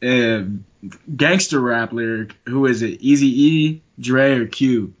 It's a gangster rap lyric. Who is it? Eazy-E, Dre, or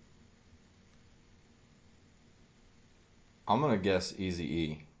Cube? I'm gonna guess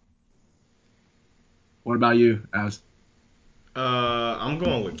Eazy-E. What about you, Az? I'm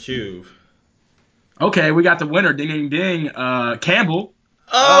going with Cube. Okay, we got the winner. Ding, ding, ding. Campbell.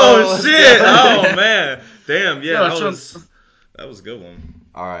 Oh shit! Oh man! Damn! Yeah, that was a good one.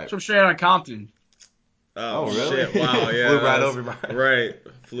 All right. From straight out of Compton. Oh really? Shit. Wow! Yeah. Flew right over my head. Right.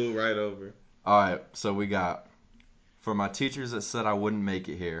 Flew right over. All right. So we got for my teachers that said I wouldn't make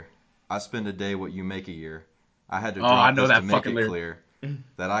it here. I spend a day what you make a year. I had to drop this to make it lyric. clear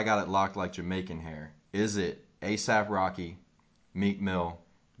that I got it locked like Jamaican hair. Is it A$AP Rocky, Meek Mill,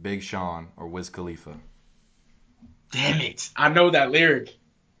 Big Sean, or Wiz Khalifa? Damn it. I know that lyric.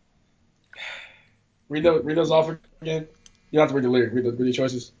 Read those off again. You don't have to read the lyric. Read the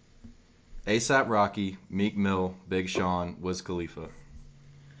choices. A$AP Rocky, Meek Mill, Big Sean, Wiz Khalifa.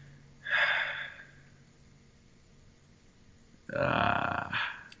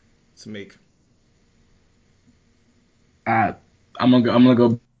 It's Meek. I'm gonna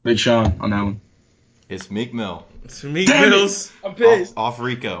go Big Sean on that one. It's Meek Mill. It's Meek Mills. I'm pissed. Off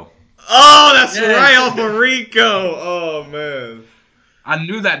Rico. Oh, that's right, off of Rico. Oh man. I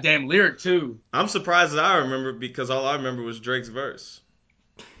knew that damn lyric too. I'm surprised that I remember because all I remember was Drake's verse.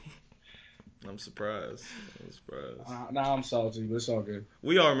 I'm surprised. Nah, I'm salty, but it's all good.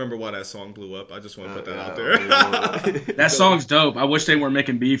 We all remember why that song blew up. I just want to put that out there. That song's dope. I wish they weren't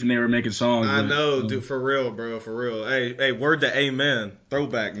making beef and they were making songs. I know, dude. For real, bro. For real. Hey, word to Amen.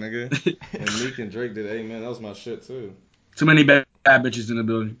 Throwback, nigga. When Meek and Drake did Amen, that was my shit too. Too many bad bitches in the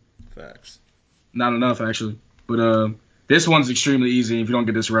building. Facts. Not enough, actually. But this one's extremely easy. If you don't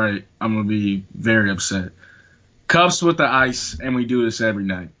get this right, I'm gonna be very upset. Cups with the ice, and we do this every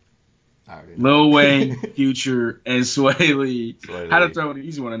night. Lil Wayne, Future, and Sway Lee. How to throw an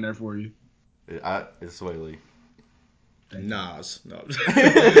easy one in there for you? It's Sway Lee. Nas. No.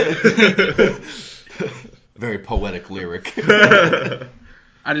 Very poetic lyric. I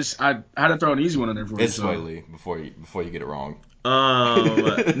had to throw an easy one in there for you. It's Sway Lee before you get it wrong.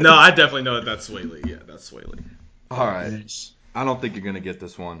 No, I definitely know that's Sway Lee. Yeah, that's Sway Lee. All right. Nice. I don't think you're gonna get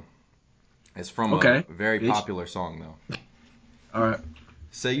this one. It's from a very popular song though. All right.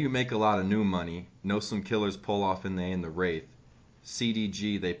 Say you make a lot of new money. Know some killers pull off and they in the Wraith.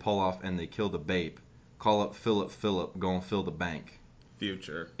 CDG they pull off and they kill the Bape. Call up Philip, go and fill the bank.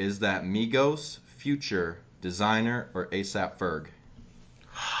 Future. Is that Migos, Future, Designer, or A$AP Ferg?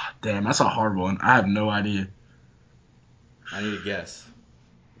 Damn, that's a hard one. I have no idea. I need a guess.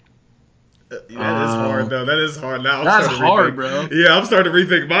 That is hard though. That is hard now. That's hard, bro. Yeah, I'm starting to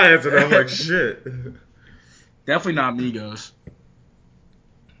rethink my answer. I'm like, shit. Definitely not Migos.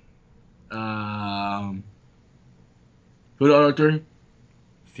 Who the other three?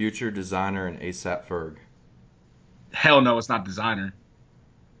 Future, Designer, and A$AP Ferg. Hell no, it's not Designer.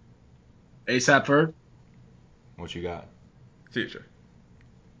 A$AP Ferg? What you got? Future.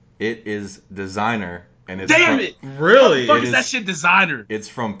 It is Designer, and it's damn it! Really? What the fuck is that shit Designer? It's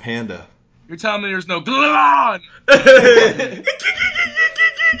from Panda. You're telling me there's no Glon? Yeah,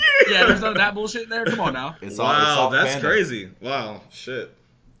 there's none of that bullshit in there. Come on now. It's wow, that's Panda. Crazy. Wow, shit.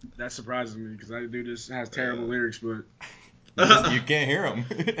 That surprises me because I do this has terrible lyrics, but you can't hear them.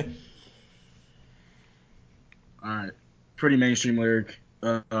 All right, pretty mainstream lyric.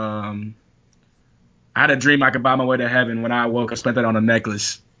 I had a dream I could buy my way to heaven. When I awoke, I spent that on a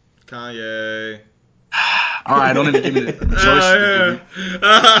necklace. Kanye. All right, don't even give me the choices.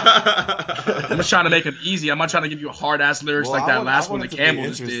 I'm just trying to make them easy. I'm not trying to give you hard ass lyrics like that last one that Campbell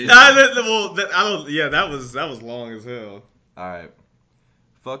just did. That was long as hell. All right.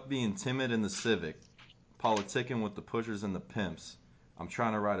 Fuck being timid in the Civic. Politicking with the pushers and the pimps. I'm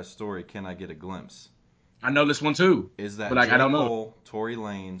trying to write a story. Can I get a glimpse? I know this one too. Is that but I don't know. Cole, Tory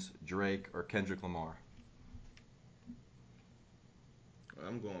Lanez, Drake, or Kendrick Lamar?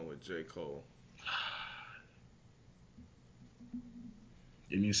 I'm going with J. Cole.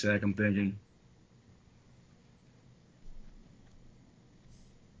 Give me a sec. I'm thinking.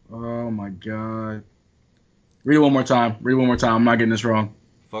 Oh my god. Read it one more time. I'm not getting this wrong.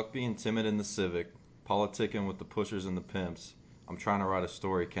 Fuck being timid in the Civic. Politicking with the pushers and the pimps. I'm trying to write a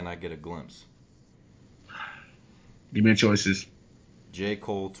story. Can I get a glimpse? Give me the choices. J.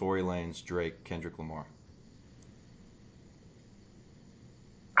 Cole, Tory Lanez, Drake, Kendrick Lamar.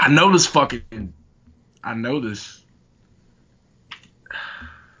 I know this.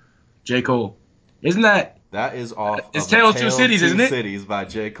 J. Cole. Isn't that? That is off. It's Tale of Two Cities, isn't it? Cities by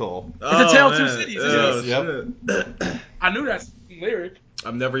J. Cole. It's a Tale of Two Cities. Yes, yep. I knew that lyric.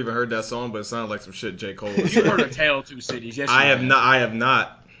 I've never even heard that song, but it sounded like some shit J. Cole was saying. You heard of Tale of Two Cities? Yes, I have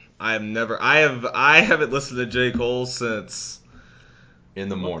not. I haven't listened to J. Cole since In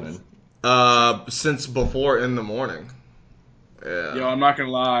the Morning. Since before In the Morning. Yeah. Yo, I'm not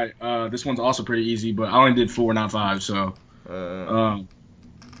gonna lie. This one's also pretty easy, but I only did 4, not 5. So,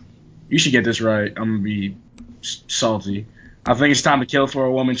 you should get this right. I'm gonna be salty. I think it's time to kill for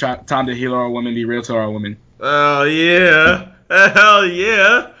a woman. Time to heal our women. Be real to our women. Oh yeah. Hell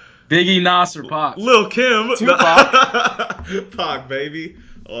yeah. Biggie, Nas, or Pac? Lil' Kim. Tupac. Pac, baby.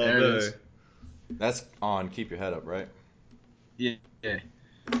 All there day. It is. That's on Keep Your Head Up, right? Yeah.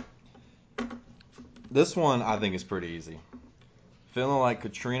 This one I think is pretty easy. Feeling like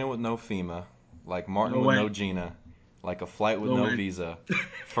Katrina with no FEMA, like Martin with no Gina, like a flight with no visa,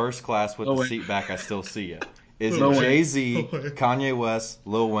 first class with the seat back, I still see ya. Is it Jay-Z, Kanye West,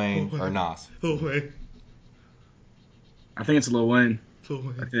 Lil Wayne, or Nas? Lil Wayne. I think it's Lil Wayne.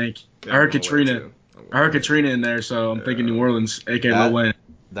 I think. I heard Katrina. I heard Katrina in there, so I'm thinking New Orleans, a.k.a. Lil Wayne.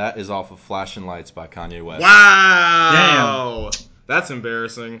 That is off of Flashing Lights by Kanye West. Wow! Damn. That's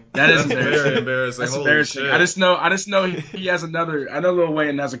embarrassing. That is embarrassing. Very embarrassing. That's Holy embarrassing. shit. I just know he has another. I know Lil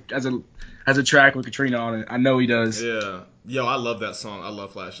Wayne has a track with Katrina on it. I know he does. Yeah. Yo, I love that song. I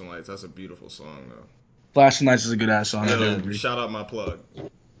love Flashing Lights. That's a beautiful song, though. Flashing Lights is a good ass song. I do agree. Shout out my plug.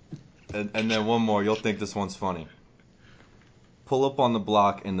 And then one more. You'll think this one's funny. Pull up on the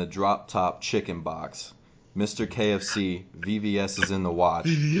block in the drop top chicken box. Mr. KFC, VVS is in the watch.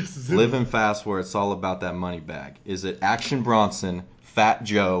 Living fast where it's all about that money bag. Is it Action Bronson, Fat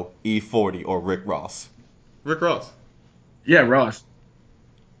Joe, E40, or Rick Ross? Rick Ross. Yeah, Ross.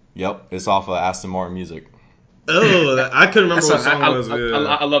 Yep, it's off of Aston Martin music. Oh, I couldn't remember what song it was.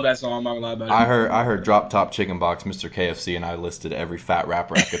 I love that song. I'm not gonna lie about it. I heard Drop Top Chicken Box, Mr. KFC, and I listed every fat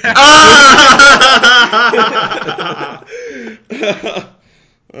rapper I could think of.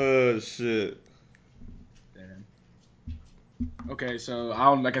 Oh shit. Damn. Okay, so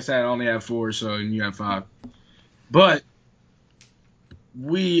like I said, I only have 4, so you have 5. But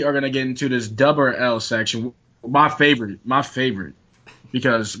we are gonna get into this dub or L section. My favorite,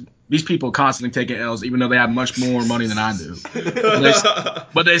 because these people constantly taking L's, even though they have much more money than I do.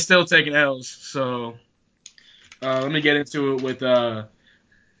 But they still taking L's. So let me get into it with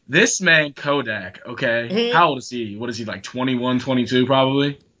this man Kodak. Okay, Mm-hmm. How old is he? What is he, like 21, 22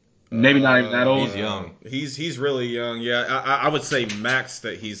 probably? Maybe not even that old. He's young. He's really young. Yeah, I would say max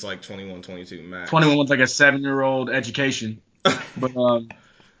that he's like 21, 22 max. 21 was like a 7-year-old education. But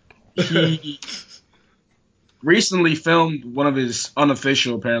he recently filmed one of his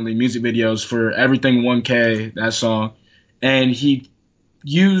unofficial, apparently, music videos for Everything 1K, that song, and he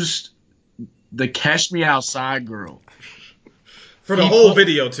used the Catch Me Outside girl. For the whole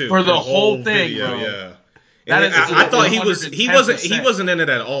video, too. For the whole thing, video, bro. Yeah. I thought he wasn't in it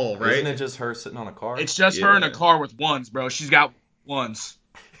at all, right? Isn't it just her sitting on a car? It's just her in a car with ones, bro. She's got ones.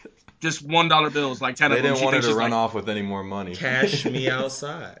 Just $1 bills, like 10 of them. They didn't want her to run off with any more money. Cash me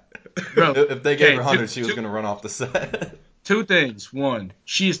outside. Bro, if they gave her 100, she was going to run off the set. 2 things. 1,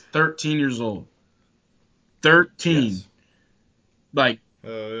 she is 13 years old. 13. Yes. Like,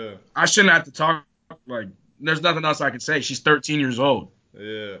 oh yeah. I shouldn't have to talk. Like, there's nothing else I can say. She's 13 years old.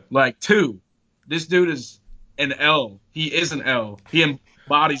 Yeah. Like, 2, this dude is an L. He is an L. He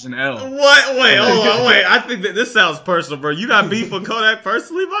embodies an L. What? Wait, hold on, wait. I think that this sounds personal, bro. You got beef with Kodak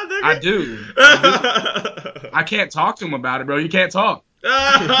personally, my nigga? I do. I can't talk to him about it, bro. You can't talk.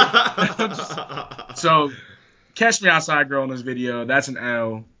 So, Catch Me Outside girl in this video, that's an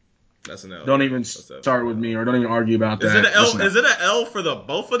L. That's an L. Don't even start with me, or don't even argue about that. Is it an L? Is it an L for the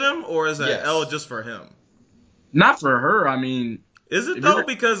both of them, or is it an L just for him? Not for her. I mean, is it though?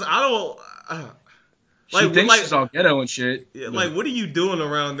 Because I don't. She thinks she's all ghetto and shit. Yeah, like, what are you doing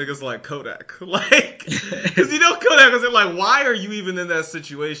around niggas like Kodak? Like, because you know Kodak was like, why are you even in that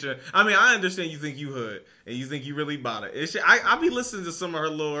situation? I mean, I understand you think you hood and you think you really bought it. I be listening to some of her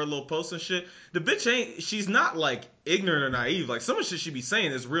little posts and shit. The bitch she's not like ignorant or naive. Like, some of the shit she be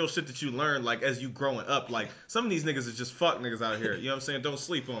saying is real shit that you learn like as you growing up. Like, some of these niggas is just fuck niggas out here. You know what I'm saying? Don't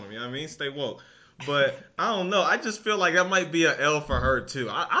sleep on them. You know what I mean? Stay woke. But I don't know. I just feel like that might be an L for her too.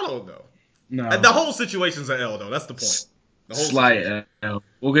 I don't know. No. The whole situation's an L, though. That's the point. The whole slight L.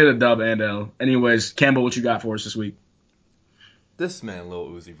 We'll get a dub and L. Anyways, Campbell, what you got for us this week? This man, Lil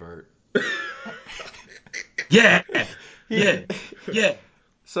Uzi Vert. Yeah.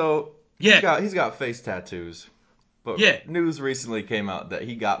 So, he's got face tattoos. But news recently came out that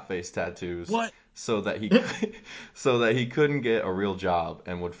he got face tattoos. What? So that he couldn't get a real job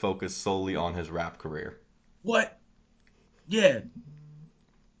and would focus solely on his rap career. What? Yeah.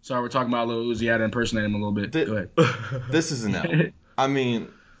 Sorry, we're talking about Lil Uzi. I had to impersonate him a little bit. Go ahead. This is an L. I mean,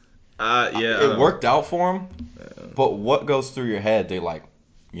 it worked out for him, but what goes through your head? They like,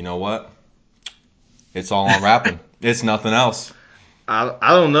 you know what? It's all on rapping. It's nothing else. I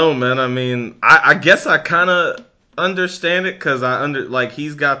don't know, man. I mean, I guess I kind of understand it because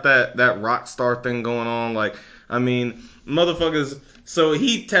he's got that rock star thing going on. Like, I mean, motherfuckers. So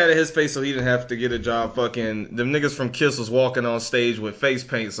he tatted his face so he didn't have to get a job. Fucking them niggas from Kiss was walking on stage with face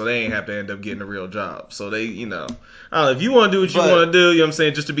paint, so they ain't have to end up getting a real job. So they, I don't know, if you want to do what you want to do, you know what I'm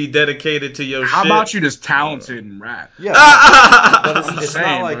saying, just to be dedicated to your shit. How about you just talented and rap? Yeah, but it's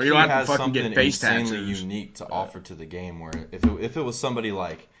not like bro, he has something insanely unique to offer to the game. Where if it was somebody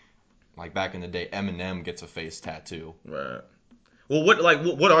like like back in the day, Eminem gets a face tattoo. Right. Well,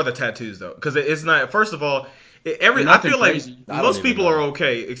 what are the tattoos though? Because it's not. First of all, I feel crazy. like most people are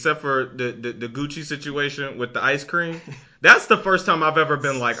okay except for the Gucci situation with the ice cream. That's the first time I've ever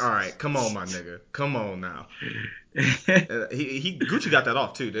been like, all right, come on, my nigga, come on now. Gucci got that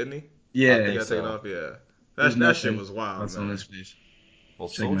off too, didn't he? Yeah, he got taken off. Yeah, that shit was wild. That's man. on his face. Well,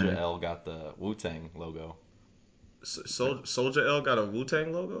 Soulja L got the Wu-Tang logo. Soulja L got a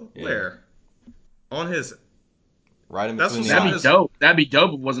Wu-Tang logo? Yeah. Where? On his... Right in between the That'd eyes. be dope. That'd be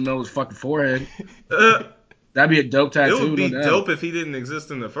dope if it wasn't on his fucking forehead. That'd be a dope tattoo. It would be no dope if he didn't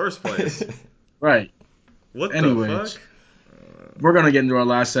exist in the first place. Right. What Anyways, the fuck? We're going to get into our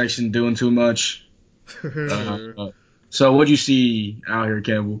last section, doing too much. So what'd you see out here,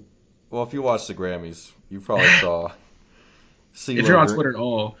 Campbell? Well, if you watched the Grammys, you probably saw if you're on Twitter at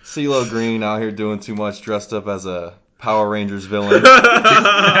all. CeeLo Green out here doing too much, dressed up as a Power Rangers villain.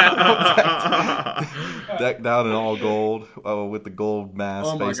 Decked out in all gold with the gold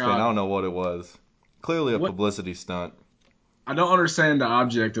mask, face paint. I don't know what it was. Clearly a publicity stunt. I don't understand the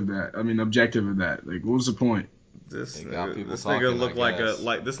objective of that. Like, what was the point? This nigga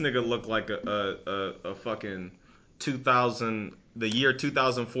looked like a fucking 2000, the year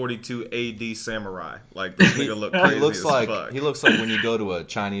 2042 AD samurai. Like, this nigga look crazy as fuck. He looks like when you go to a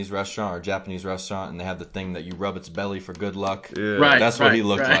Chinese restaurant or Japanese restaurant and they have the thing that you rub its belly for good luck. Yeah. Right, That's what he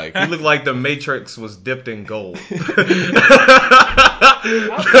looked like. He looked like the Matrix was dipped in gold.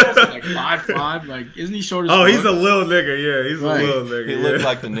 Like 5'5", like, isn't he short as Oh, fuck? he's a little nigga, yeah. He's a little nigga. He looked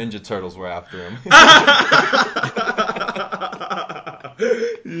like the Ninja Turtles were after him.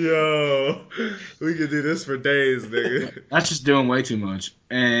 Yo, we could do this for days, nigga. That's just doing way too much.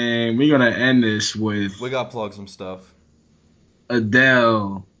 And we're going to end this with... We got to plug some stuff.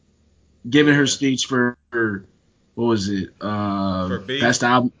 Adele giving her speech for what was it? For B? Best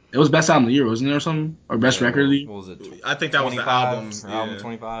album. It was best album of the year, wasn't it, or something? Or best record of the year? What was it? I think that was the album. Album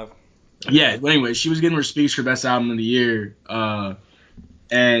 25. Yeah, but anyway, she was giving her speech for best album of the year.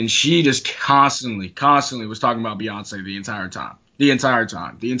 And she just constantly was talking about Beyonce the entire time.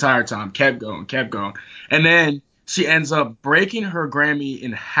 Kept going. And then she ends up breaking her Grammy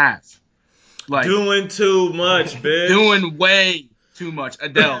in half. Like, doing too much, bitch. Doing way too much.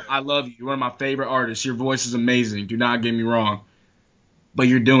 Adele, I love you. You're one of my favorite artists. Your voice is amazing. Do not get me wrong. But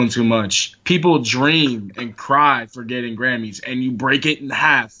you're doing too much. People dream and cry for getting Grammys, and you break it in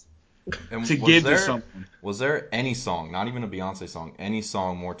half to give to something. Was there any song, not even a Beyonce song, any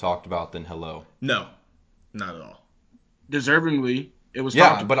song more talked about than Hello? No, not at all. Deservingly, it was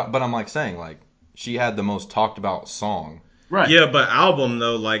talked about. But I'm like saying, like, she had the most talked about song. Right. Yeah, but album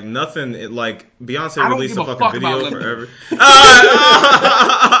though, like nothing. Like Beyonce released a fucking video for every.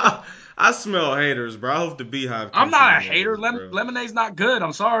 I smell haters, bro. I hope the Beehive. I'm not a hater. Lemonade's not good.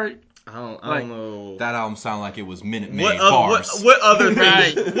 I'm sorry. I don't know. That album sounded like it was Minute Maid bars. What other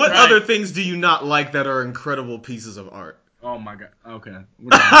things? Other things do you not like that are incredible pieces of art? Oh my god. Okay. We're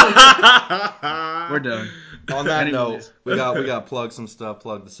done. On that note, we got to plug some stuff.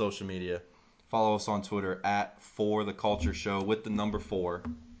 Plug the social media. Follow us on Twitter at @ForTheCultureShow with the number 4.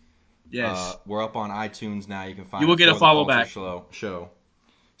 Yes. We're up on iTunes now. You can find. You will get a follow back. Show.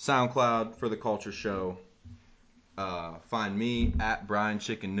 SoundCloud for the Culture Show. Find me at Brian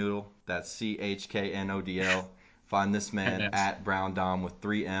Chicken Noodle. That's CHKNODL. Find this man at Brown Dom with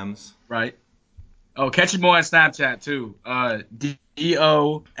 3 M's. Right. Oh, catch your boy on Snapchat too.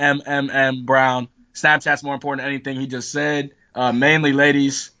 DOMMM Brown. Snapchat's more important than anything he just said. Mainly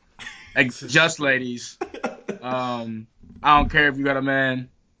ladies. Just ladies. I don't care if you got a man.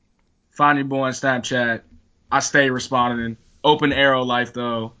 Find your boy on Snapchat. I stay responding. Open arrow life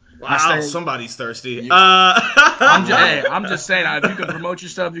though. Wow, somebody's thirsty. I'm just saying, if you can promote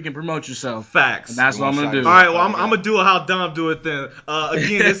yourself, you can promote yourself. Facts. And that's what I'm going to do. All right, well, I'm going to do it how Dom do it then.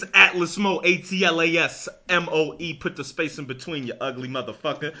 Again, it's Atlas Mo, ATLASMOE. Put the space in between, you ugly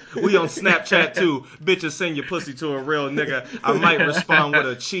motherfucker. We on Snapchat, too. Bitches, send your pussy to a real nigga. I might respond with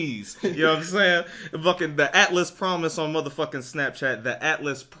a cheese. You know what I'm saying? Fucking the Atlas Promise on motherfucking Snapchat. The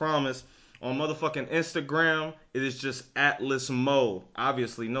Atlas Promise on motherfucking Instagram, it is just Atlas Mo.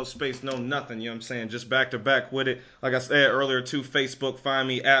 Obviously, no space, no nothing, you know what I'm saying? Just back to back with it. Like I said earlier, too, Facebook, find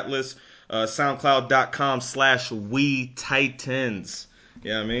me, Atlas, SoundCloud.com/We Titans.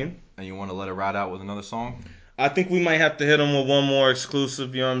 You know what I mean? And you want to let it ride out with another song? I think we might have to hit them with one more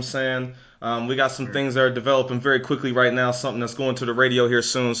exclusive, you know what I'm saying? We got some things that are developing very quickly right now, something that's going to the radio here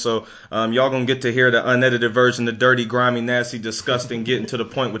soon. So y'all going to get to hear the unedited version, the dirty, grimy, nasty, disgusting, getting to the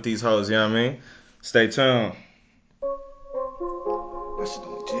point with these hoes, you know what I mean? Stay tuned.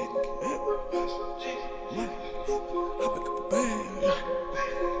 I pick up a bag, yeah.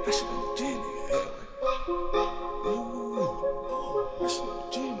 I shit on the G, nigga. Ooh, I shit on the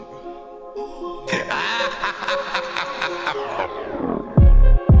G, nigga.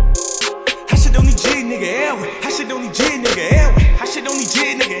 I shit on the G, nigga, Elway. I shit on the G, nigga, Elway. I shit on the G,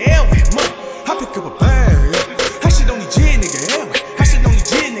 nigga, Elway. Money, I pick up a bag, yeah. I shit on the G, nigga, Elway. I shit on the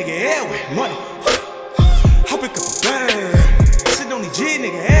G, nigga, Elway. Money, I pick up a bag. I shit on the G,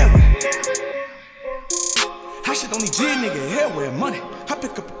 nigga, Elway. I shit on the G, nigga, everywhere. Money, I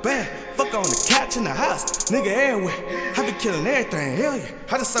pick up a bag. Fuck on the couch in the house, nigga, everywhere. I been killing everything, hell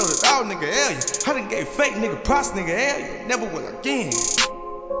yeah. I done sold it all, nigga, hell yeah. I done gave fake nigga props, nigga, hell yeah. Never will again.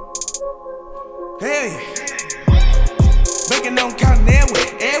 Hell yeah. Banking on counting airway.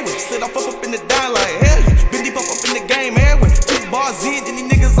 Slid off up in the dime like hell yeah. Been deep up in the game, airway. 2 bars in, then these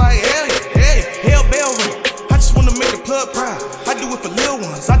niggas like hell yeah. Hell yeah. Hell bell ring. I just wanna make the plug proud. I do it for little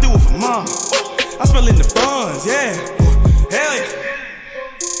ones, I do it for mama. I smell in the funds, yeah. Hell yeah.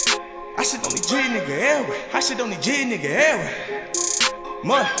 I shit on the G, nigga, airway. I shit on the G, nigga, airway.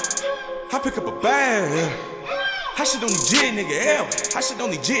 Money, I pick up a bag, yeah. I shit on the G, nigga, airway. I shit on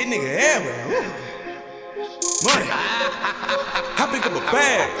the G, nigga, airway. Money, I pick up a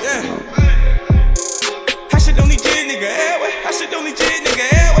bag, yeah. I shit on the G, nigga, airway. I shit on the G, nigga,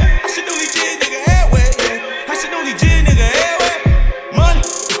 airway. I shit on the G, nigga, airway, yeah. I shit on the G, nigga, airway. Money,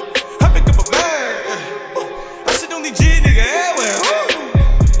 I pick up a bag, yeah. I shit on the G, nigga, airway.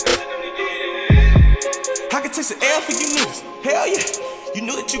 I can taste the L for you niggas. Hell yeah. You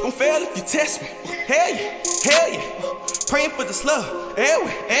knew that you gon' fail if you test me. Hell yeah. Hell yeah. Praying for the slug.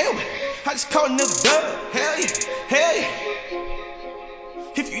 Airway. I just caught another dub. Hell yeah. Hell yeah.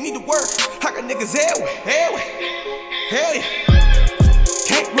 If you need to work, I got niggas airway. Hell yeah.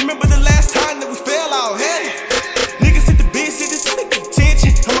 Can't remember the last time that we fell out. Hell yeah. Niggas hit the big cities, so they get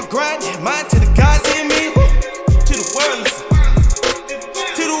attention. I'ma grind, yeah, mine to the guys in me. To the world, listen.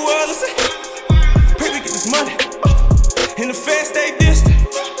 To the world, listen. Pray we get this money. In the fast, stay distant.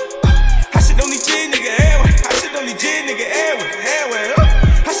 I shit on the G, nigga, airway. I shit on the G, nigga, airway.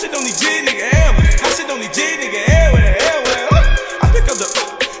 I shit on the G, nigga, airway. I shit on the G, nigga, airway. I pick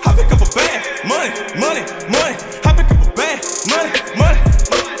up a bag, money. I pick up a bag, money.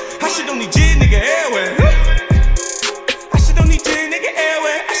 I shit on the G, nigga, airway. I shit on the G, nigga,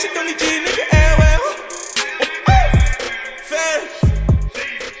 airway. I shit on the G, nigga,